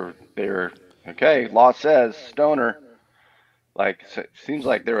were okay. Law says stone her. Like seems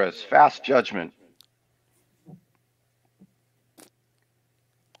like there was fast judgment.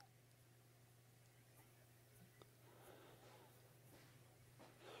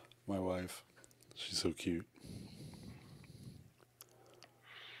 My wife, she's so cute.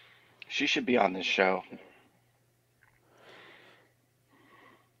 She should be on this show.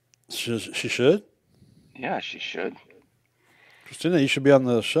 She should? Yeah, she should. Christina, you should be on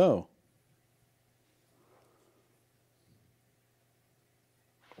the show.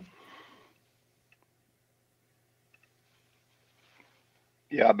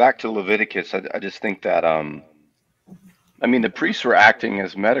 Yeah, back to Leviticus. I just think that the priests were acting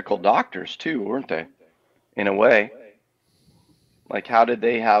as medical doctors too, weren't they? In a way. Like, how did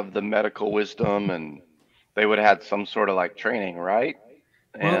they have the medical wisdom? And they would have had some sort of like training, right?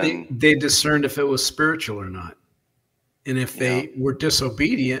 Well, they discerned if it was spiritual or not. And if they were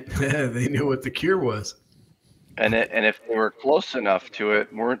disobedient, they knew what the cure was. And if they were close enough to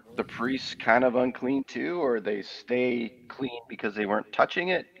it, weren't the priests kind of unclean too, or they stay clean because they weren't touching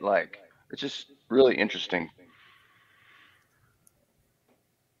it? Like, it's just really interesting.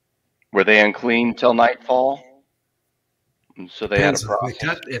 Were they unclean till nightfall? And so they had a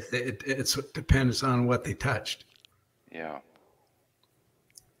process. It depends on what they touched. Yeah.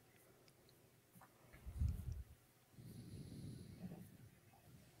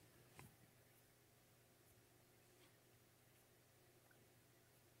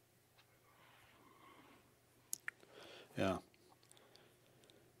 Yeah.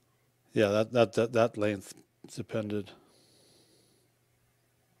 Yeah, that length depended.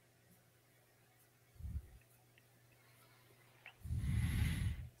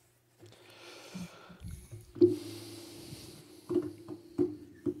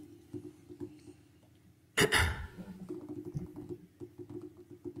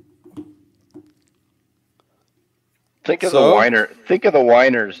 Think of the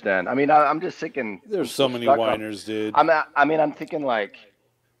whiners then. I mean, I'm just thinking. There's so many whiners, dude. I'm thinking like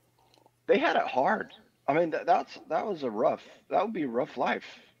they had it hard. I mean, that would be a rough life,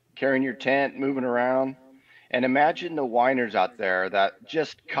 carrying your tent, moving around, and imagine the whiners out there that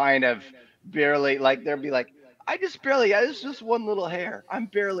just kind of barely, like, they'll be like, it's just one little hair. I'm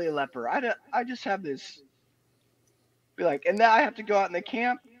barely a leper. I just have this. Be like, and now I have to go out in the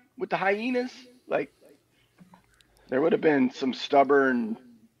camp with the hyenas, like. There would have been some stubborn,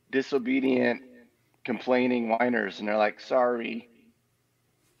 disobedient, complaining whiners, and they're like, "Sorry,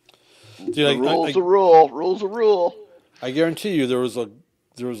 dude, rule's a rule. Rule's a rule." I guarantee you, there was a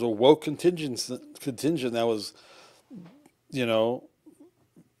woke contingent that was,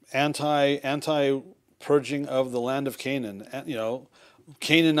 anti purging of the land of Canaan.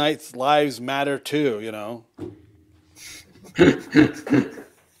 Canaanites' lives matter too.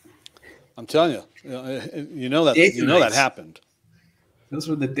 I'm telling you. That happened. Those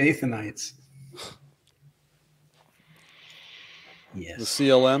were the Dathanites. Yes. The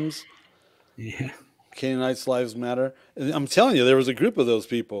CLMs. Yeah. Canaanites' lives matter. I'm telling you, there was a group of those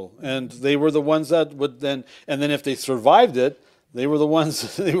people, and they were the ones that would then. And then, if they survived it, they were the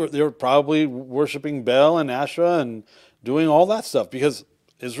ones. They were probably worshiping Baal and Asherah and doing all that stuff because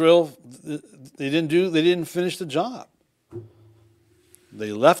Israel. They didn't finish the job.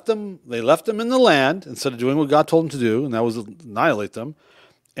 They left them in the land instead of doing what God told them to do, and that was annihilate them.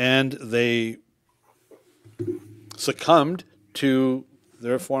 And they succumbed to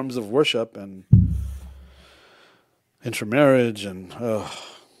their forms of worship and intermarriage, and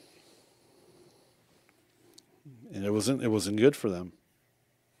it wasn't good for them.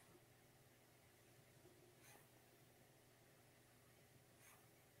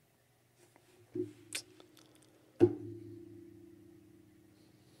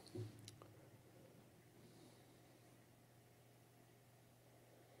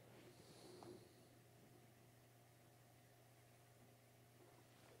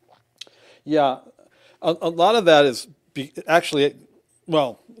 Yeah, a lot of that is actually,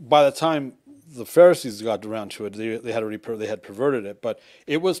 well, by the time the Pharisees got around to it, they had perverted it, but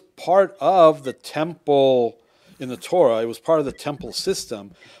it was part of the temple in the Torah. It was part of the temple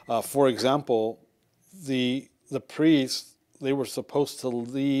system. For example, the priests, they were supposed to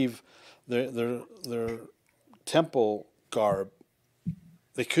leave their temple garb.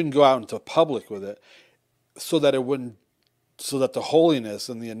 They couldn't go out into public with it, so that the holiness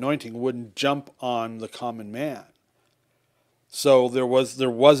and the anointing wouldn't jump on the common man. So there was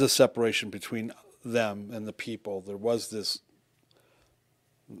a separation between them and the people. There was this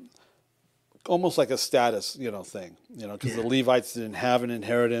almost like a status, thing, because the Levites didn't have an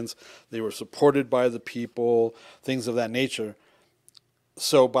inheritance. They were supported by the people, things of that nature.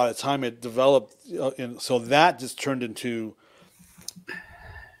 So by the time it developed, so that just turned into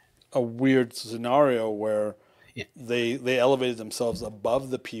a weird scenario where they elevated themselves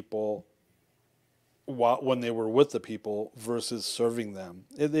above the people when they were with the people versus serving them.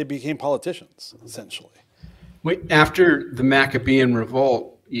 They became politicians, essentially. Wait, after the Maccabean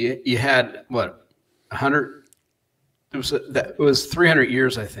revolt, you had what, 100? It was 300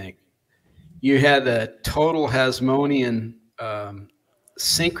 years, I think. You had a total Hasmonean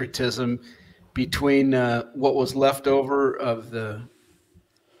syncretism between what was left over of the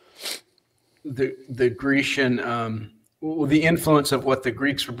Grecian, the influence of what the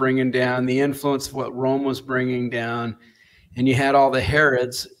Greeks were bringing down, the influence of what Rome was bringing down, and you had all the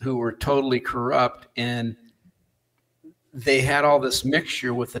Herods who were totally corrupt, and they had all this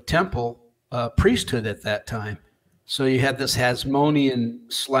mixture with the temple priesthood at that time. So you had this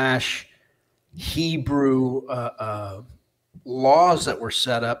Hasmonean / Hebrew laws that were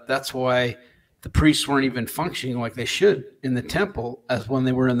set up. That's why the priests weren't even functioning like they should in the temple as when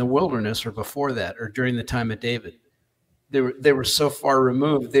they were in the wilderness or before that or during the time of David. They were so far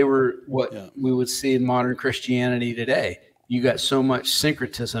removed. They were what we would see in modern Christianity today. You got so much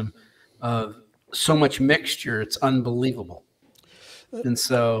syncretism, so much mixture. It's unbelievable. And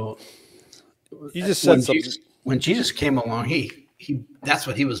so you just said when Jesus came along, he that's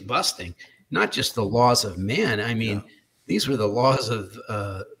what he was busting. Not just the laws of man. I mean, these were the laws of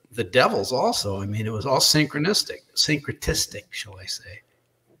the devils also. I mean, it was all syncretistic, shall I say.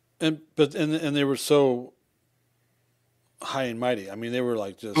 And they were so high and mighty. I mean, they were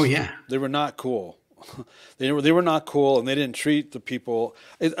like just they were not cool. they were not cool, and they didn't treat the people.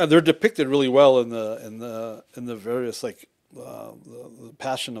 They're depicted really well in the various like the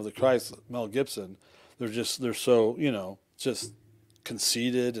Passion of the Christ, Mel Gibson. They're so just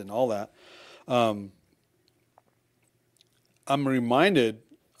conceited and all that. I'm reminded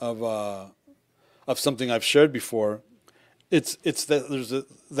of something I've shared before. It's that there's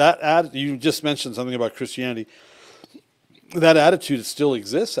that you just mentioned something about Christianity. That attitude still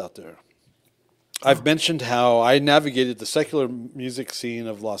exists out there. I've mentioned how I navigated the secular music scene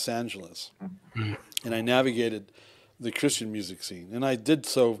of Los Angeles, and I navigated the Christian music scene, and I did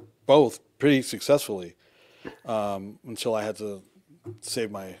so both pretty successfully until I had to save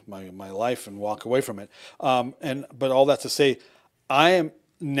my life and walk away from it. But all that to say, I am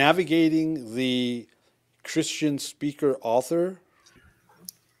navigating the Christian speaker author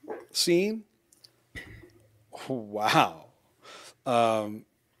scene. Wow.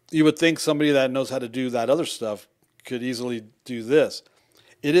 You would think somebody that knows how to do that other stuff could easily do this.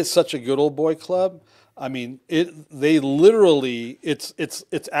 It is such a good old boy club. I mean, it's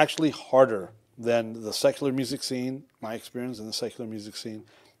actually harder than the secular music scene, my experience in the secular music scene,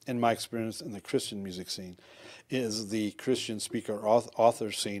 and my experience in the Christian music scene is the Christian speaker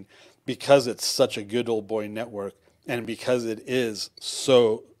author scene, because it's such a good old boy network, and because it is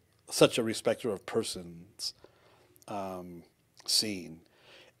such a respecter of persons scene.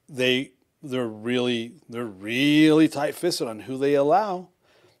 They're really tight-fisted on who they allow,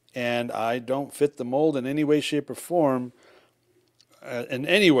 and I don't fit the mold in any way, shape, or form.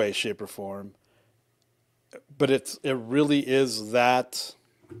 But it really is that.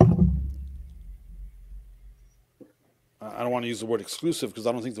 I don't want to use the word exclusive because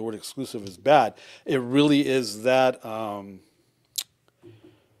I don't think the word exclusive is bad. It really is that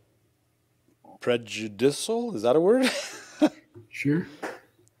prejudicial. Is that a word? Sure.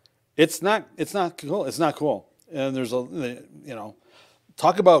 It's not cool. It's not cool. And there's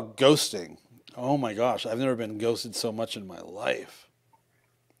talk about ghosting. Oh my gosh, I've never been ghosted so much in my life.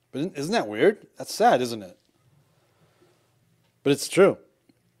 But isn't that weird? That's sad, isn't it? But it's true.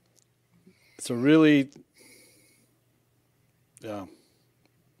 It's a really,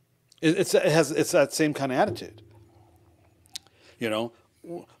 it's that same kind of attitude.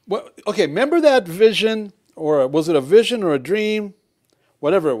 Okay, remember that vision, or was it a vision or a dream?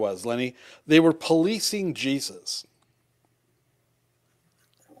 Whatever it was, Lenny. They were policing Jesus.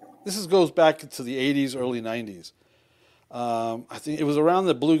 This goes back to the 80s, early 90s. I think it was around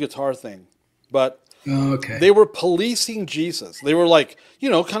the blue guitar thing. But they were policing Jesus. They were like,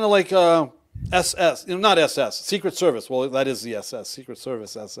 kind of like SS, not SS, Secret Service. Well, that is the SS, Secret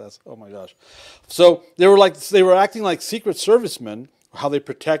Service, SS. Oh my gosh. So they were acting like Secret Servicemen, how they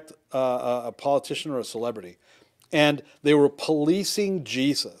protect a politician or a celebrity. And they were policing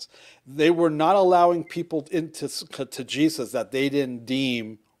Jesus. They were not allowing people into to Jesus that they didn't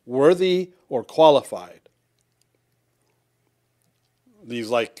deem worthy or qualified.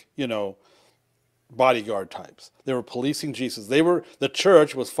 These bodyguard types. They were policing Jesus. The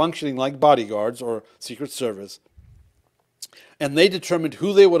church was functioning like bodyguards or Secret Service. And they determined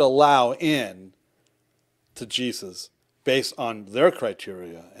who they would allow in to Jesus based on their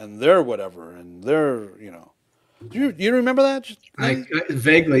criteria and their whatever and their, Do you remember that?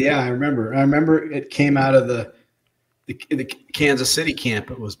 Vaguely, yeah, I remember. I remember it came out of the Kansas City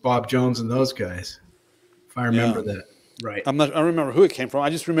camp. It was Bob Jones and those guys, if I remember that right. I don't remember who it came from. I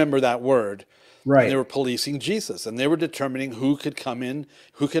just remember that word. Right. And they were policing Jesus, and they were determining who could come in,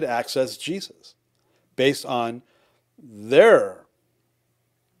 who could access Jesus, based on their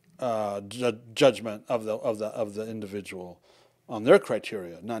judgment of the individual, on their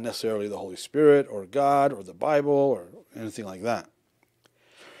criteria, not necessarily the Holy Spirit or God or the Bible or anything like that.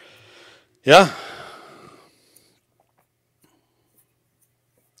 Yeah.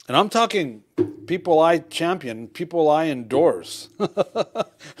 And I'm talking people I champion, people I endorse have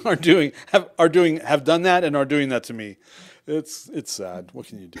done that and are doing that to me. It's sad. What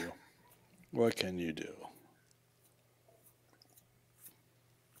can you do? What can you do?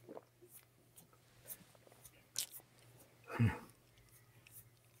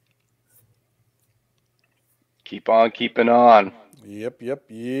 Keep on keeping on. Yep.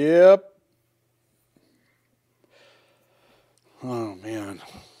 Oh, man.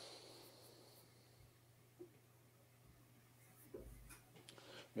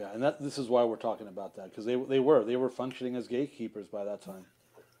 Yeah, and this is why we're talking about that, because they were functioning as gatekeepers by that time.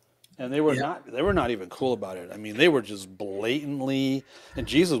 And they were not even cool about it. I mean, they were just blatantly, and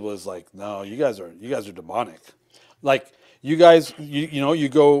Jesus was like, "No, you guys are demonic. Like you guys,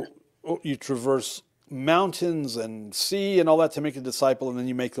 you traverse mountains and sea and all that to make a disciple, and then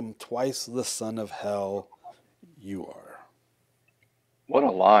you make them twice the son of hell you are." What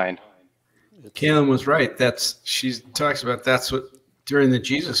a line. Kaylin was right. She talks about that's what during the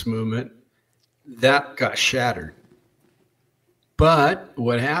Jesus movement that got shattered. But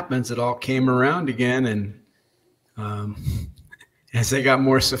what happens? It all came around again, and as they got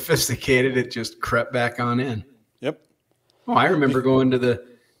more sophisticated, it just crept back on in. Yep. Oh, I remember going to the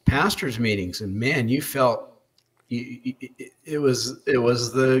pastors' meetings, and man, you felt it was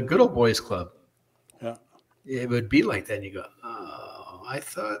the good old boys club. Yeah. It would be like that, and you go, "Oh, I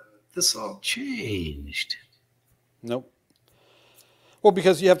thought this all changed." Nope. Well,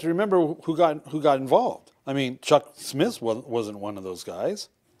 because you have to remember who got involved. I mean, Chuck Smith wasn't one of those guys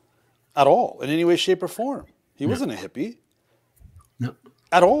at all, in any way, shape, or form. He wasn't a hippie. No.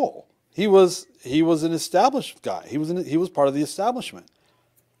 At all. He was an established guy. He was part of the establishment.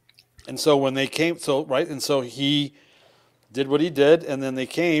 And so when they came, and so he did what he did, and then they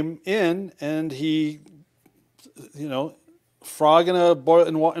came in, and he, frog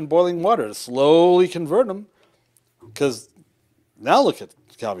in boiling water to slowly convert them. Because now look at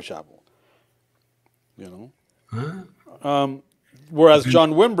Calvary Chapel. Whereas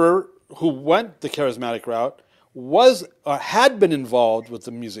John Wimber, who went the charismatic route, had been involved with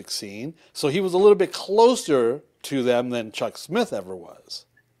the music scene, so he was a little bit closer to them than Chuck Smith ever was.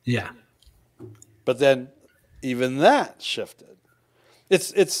 Yeah. But then even that shifted.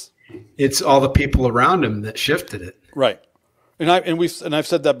 It's all the people around him that shifted it. Right. And I've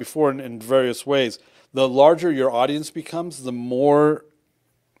said that before in various ways. The larger your audience becomes, the more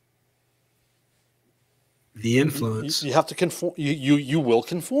the influence. You have to conform. You will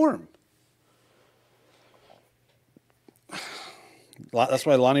conform. That's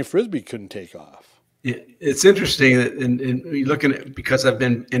why Lonnie Frisbee couldn't take off. It's interesting that in looking at, because I've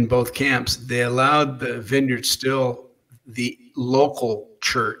been in both camps, they allowed the Vineyard still, the local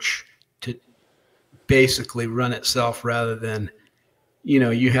church, to basically run itself rather than,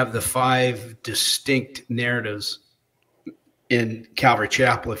 you have the 5 distinct narratives in Calvary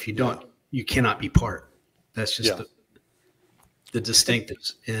Chapel. If you don't, you cannot be part. That's just the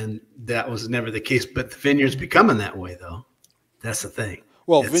distinctives. And that was never the case. But the Vineyard's becoming that way, though. That's the thing.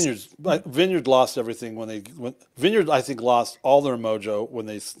 Well, Vineyard lost everything when Vineyard, I think, lost all their mojo when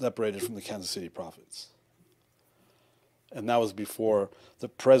they separated from the Kansas City Prophets. And that was before the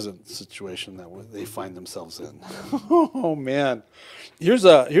present situation that they find themselves in. Oh, man. Here's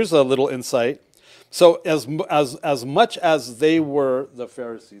a little insight. So as much as they were, the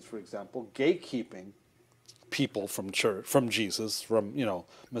Pharisees, for example, gatekeeping people from church, from Jesus, from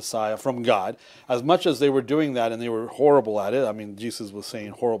Messiah, from God, as much as they were doing that, and they were horrible at it. I mean, Jesus was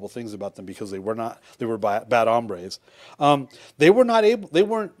saying horrible things about them because they were bad hombres. They were not able. They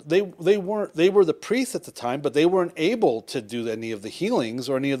were the priests at the time, but they weren't able to do any of the healings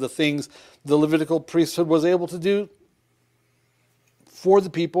or any of the things the Levitical priesthood was able to do for the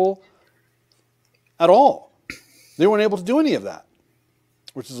people at all. They weren't able to do any of that,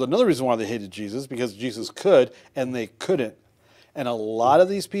 which is another reason why they hated Jesus, because Jesus could and they couldn't. And a lot of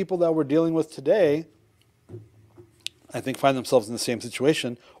these people that we're dealing with today, I think, find themselves in the same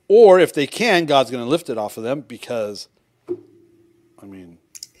situation. Or if they can, God's going to lift it off of them because,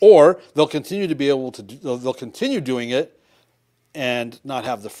 or they'll continue to be able to they'll continue doing it and not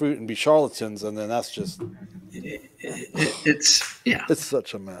have the fruit and be charlatans, and then that's just it's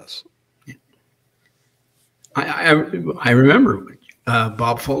such a mess. I remember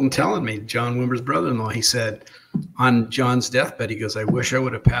Bob Fulton telling me, John Wimber's brother-in-law, he said on John's deathbed, he goes, "I wish I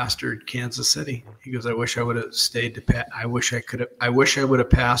would have pastored Kansas City." He goes, "I wish I would have stayed to I wish I would have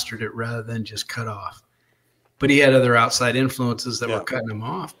pastored it rather than just cut off." But he had other outside influences that were cutting him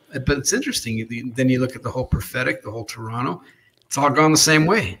off. But it's interesting. Then you look at the whole prophetic, the whole Toronto, it's all gone the same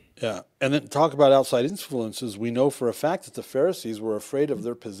way. Yeah. And then talk about outside influences. We know for a fact that the Pharisees were afraid of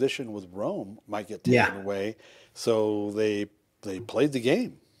their position with Rome might get taken away. So they played the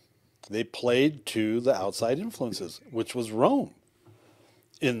game. They played to the outside influences, which was Rome.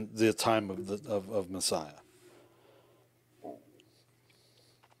 in the time of Messiah.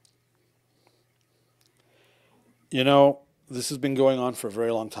 You know, this has been going on for a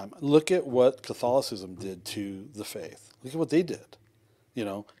very long time. Look at what Catholicism did to the faith. Look at what they did. You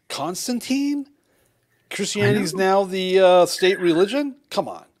know, Constantine, Christianity's now the state religion. Come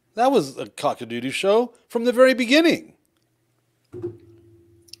on, that was a cockadoodle show from the very beginning.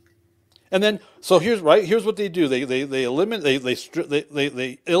 And then, so here's what they do. They eliminate,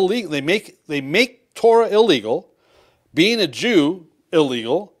 they make Torah illegal, being a Jew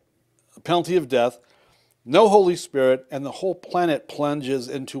illegal, penalty of death, no Holy Spirit, and the whole planet plunges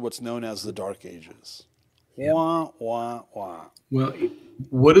into what's known as the Dark Ages. Yeah. Wah, wah, wah. Well,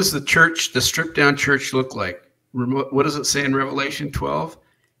 what does the church, the stripped down church, look like? What does it say in Revelation 12?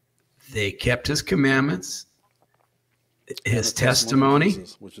 They kept his commandments, his testimony,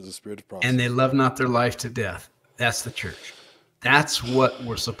 Jesus, which is the spirit of prophecy. and they love not their life to death. That's the church. That's what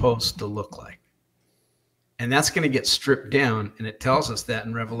we're supposed to look like. And that's going to get stripped down, and it tells us that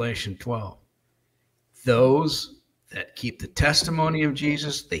in Revelation 12. Those that keep the testimony of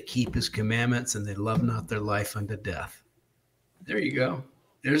Jesus, they keep his commandments, and they love not their life unto death. There you go.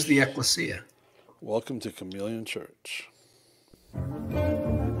 There's the ecclesia. Welcome to Chameleon Church.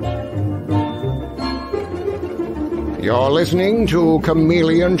 You're listening to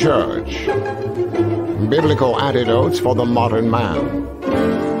Chameleon Church. Biblical antidotes for the modern man.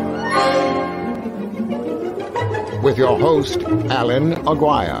 With your host, Allan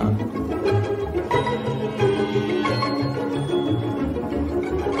Aguirre.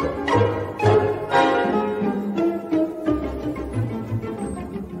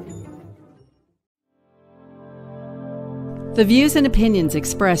 The views and opinions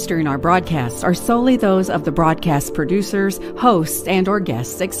expressed during our broadcasts are solely those of the broadcast producers, hosts, and/or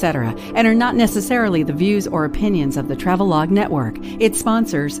guests, etc., and are not necessarily the views or opinions of the Travelog Network, its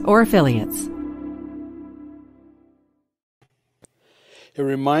sponsors, or affiliates. It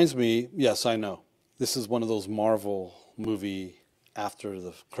reminds me, yes, I know, this is one of those Marvel movie after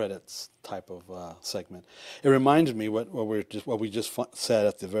the credits type of segment. It reminds me what we just said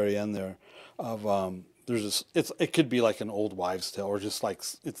at the very end there of. There's this, it could be like an old wives' tale, or just like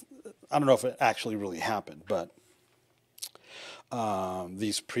I don't know if it actually really happened, but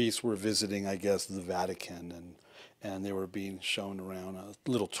these priests were visiting, I guess, the Vatican, and they were being shown around a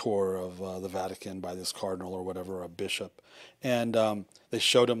little tour of the Vatican by this cardinal or whatever, a bishop, and they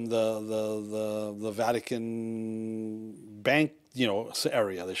showed him the Vatican bank,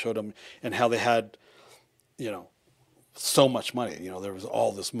 area. They showed him and how they had, so much money. There was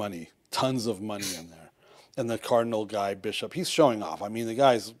all this money, tons of money in there. And the cardinal guy, bishop, he's showing off. I mean, the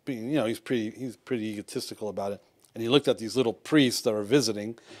guy's being, he's pretty egotistical about it. And he looked at these little priests that are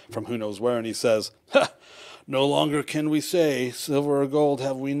visiting from who knows where, and he says, "No longer can we say, silver or gold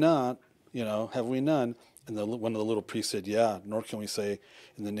have we not, have we none." And one of the little priests said, "Yeah, nor can we say,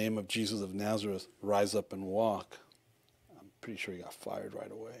 in the name of Jesus of Nazareth, rise up and walk." I'm pretty sure he got fired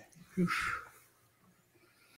right away.